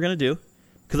here's what we're going to do.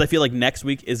 Because I feel like next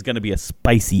week is going to be a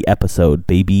spicy episode,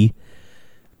 baby.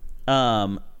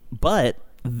 But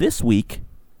this week,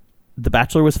 The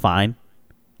Bachelor was fine.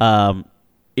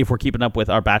 If we're keeping up with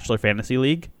our Bachelor Fantasy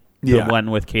League, Yeah. the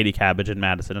one with Katie Cabbage and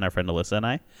Madison and our friend Alyssa and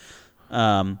I,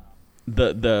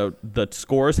 the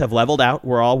scores have leveled out.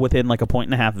 We're all within like a point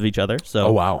and a half of each other. So,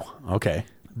 Oh wow. Okay.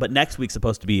 but next week's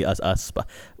supposed to be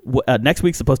next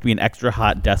week's supposed to be an extra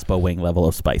hot Despo wing level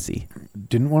of spicy.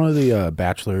 Didn't one of the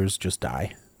bachelors just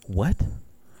die? What?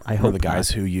 I One hope of the guys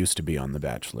not. who used to be on The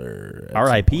Bachelor. at some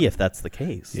R.I.P. point. if that's the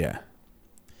case. Yeah.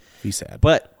 Be sad.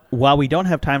 But while we don't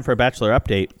have time for a Bachelor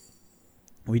update,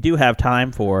 we do have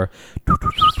time for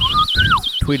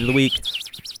Tweet of the Week.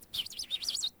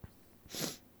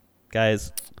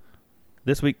 Guys,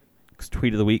 this week's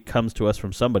Tweet of the Week comes to us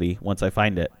from somebody once I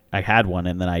find it. I had one,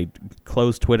 and then I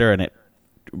closed Twitter, and it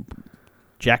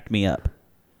jacked me up.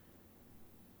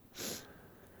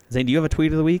 Zane, do you have a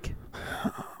Tweet of the Week?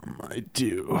 I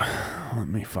do. Let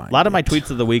me find A lot of my it.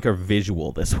 tweets of the week are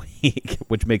visual this week,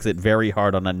 which makes it very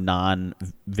hard on a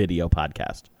non-video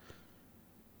podcast.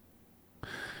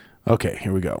 Okay,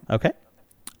 here we go. Okay?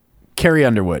 Carrie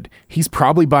Underwood. He's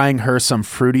probably buying her some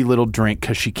fruity little drink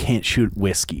because she can't shoot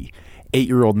whiskey.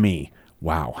 8-year-old me.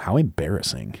 Wow, how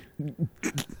embarrassing.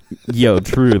 Yo,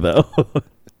 true though.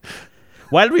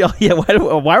 Why did we all? Yeah,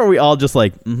 why were we all just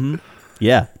like,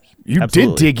 yeah? You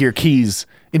absolutely. did dig your keys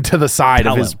into the side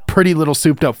Tell of his him. pretty little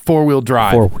souped-up four-wheel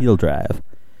drive. Four-wheel drive.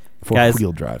 Guys,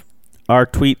 Four-wheel drive. Our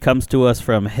tweet comes to us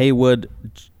from Haywood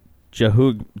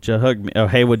Jahug me. Oh,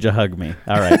 Haywood Jahug me.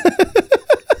 All right.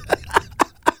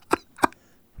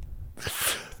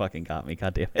 Fucking got me.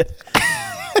 God damn it.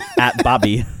 At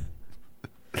Bobby,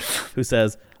 who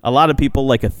says, a lot of people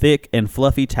like a thick and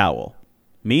fluffy towel.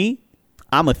 Me,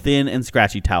 I'm a thin and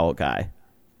scratchy towel guy.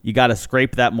 You got to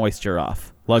scrape that moisture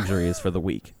off. Luxury is for the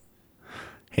weak.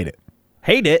 Hate it.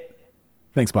 Hate it.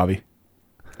 Thanks, Bobby.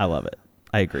 I love it.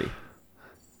 I agree.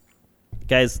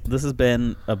 Guys, this has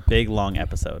been a big, long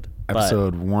episode.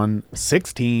 Episode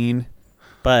 116.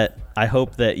 But I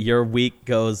hope that your week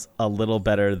goes a little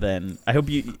better than... I hope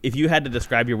you... If you had to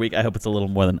describe your week, I hope it's a little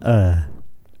more than...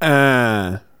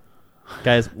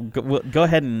 Guys, go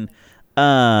ahead and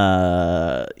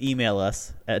email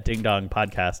us at Ding Dong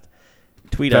Podcast.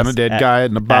 Tweet Found us a dead at, guy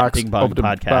in the box. Ding Dong Opened the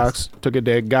Podcast. box. Took a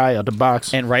dead guy out the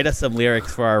box. And write us some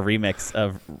lyrics for our remix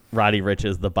of Roddy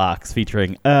Rich's The Box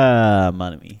featuring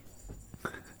Money.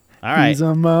 All right. He's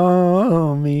a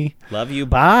mommy. Love you.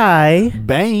 Bye.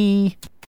 Bye.